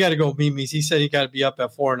you got to go meet me. He said he got to be up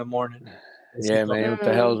at 4 a.m. Yeah, man. What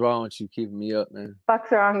the hell's wrong with you keeping me up, man?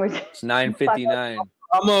 Fuck's wrong with you? It's 9:59.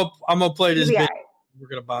 I'm gonna play this bit. We're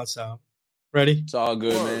gonna bounce out. Ready? It's all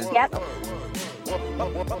good, man. Yep.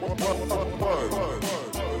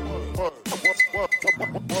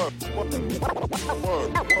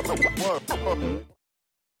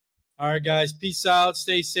 All right, guys. Peace out.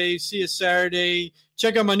 Stay safe. See you Saturday.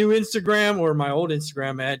 Check out my new Instagram or my old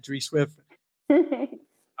Instagram at Dree Swift.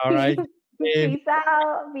 All right. Peace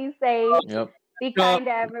out. Be safe. Yep. Be kind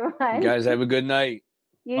to everyone. You guys have a good night.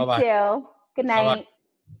 You too. Good night. Bye-bye.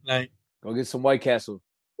 Night. Go get some White Castle.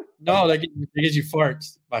 No, that gives you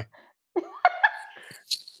farts. Bye.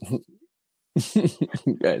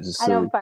 You guys are silly.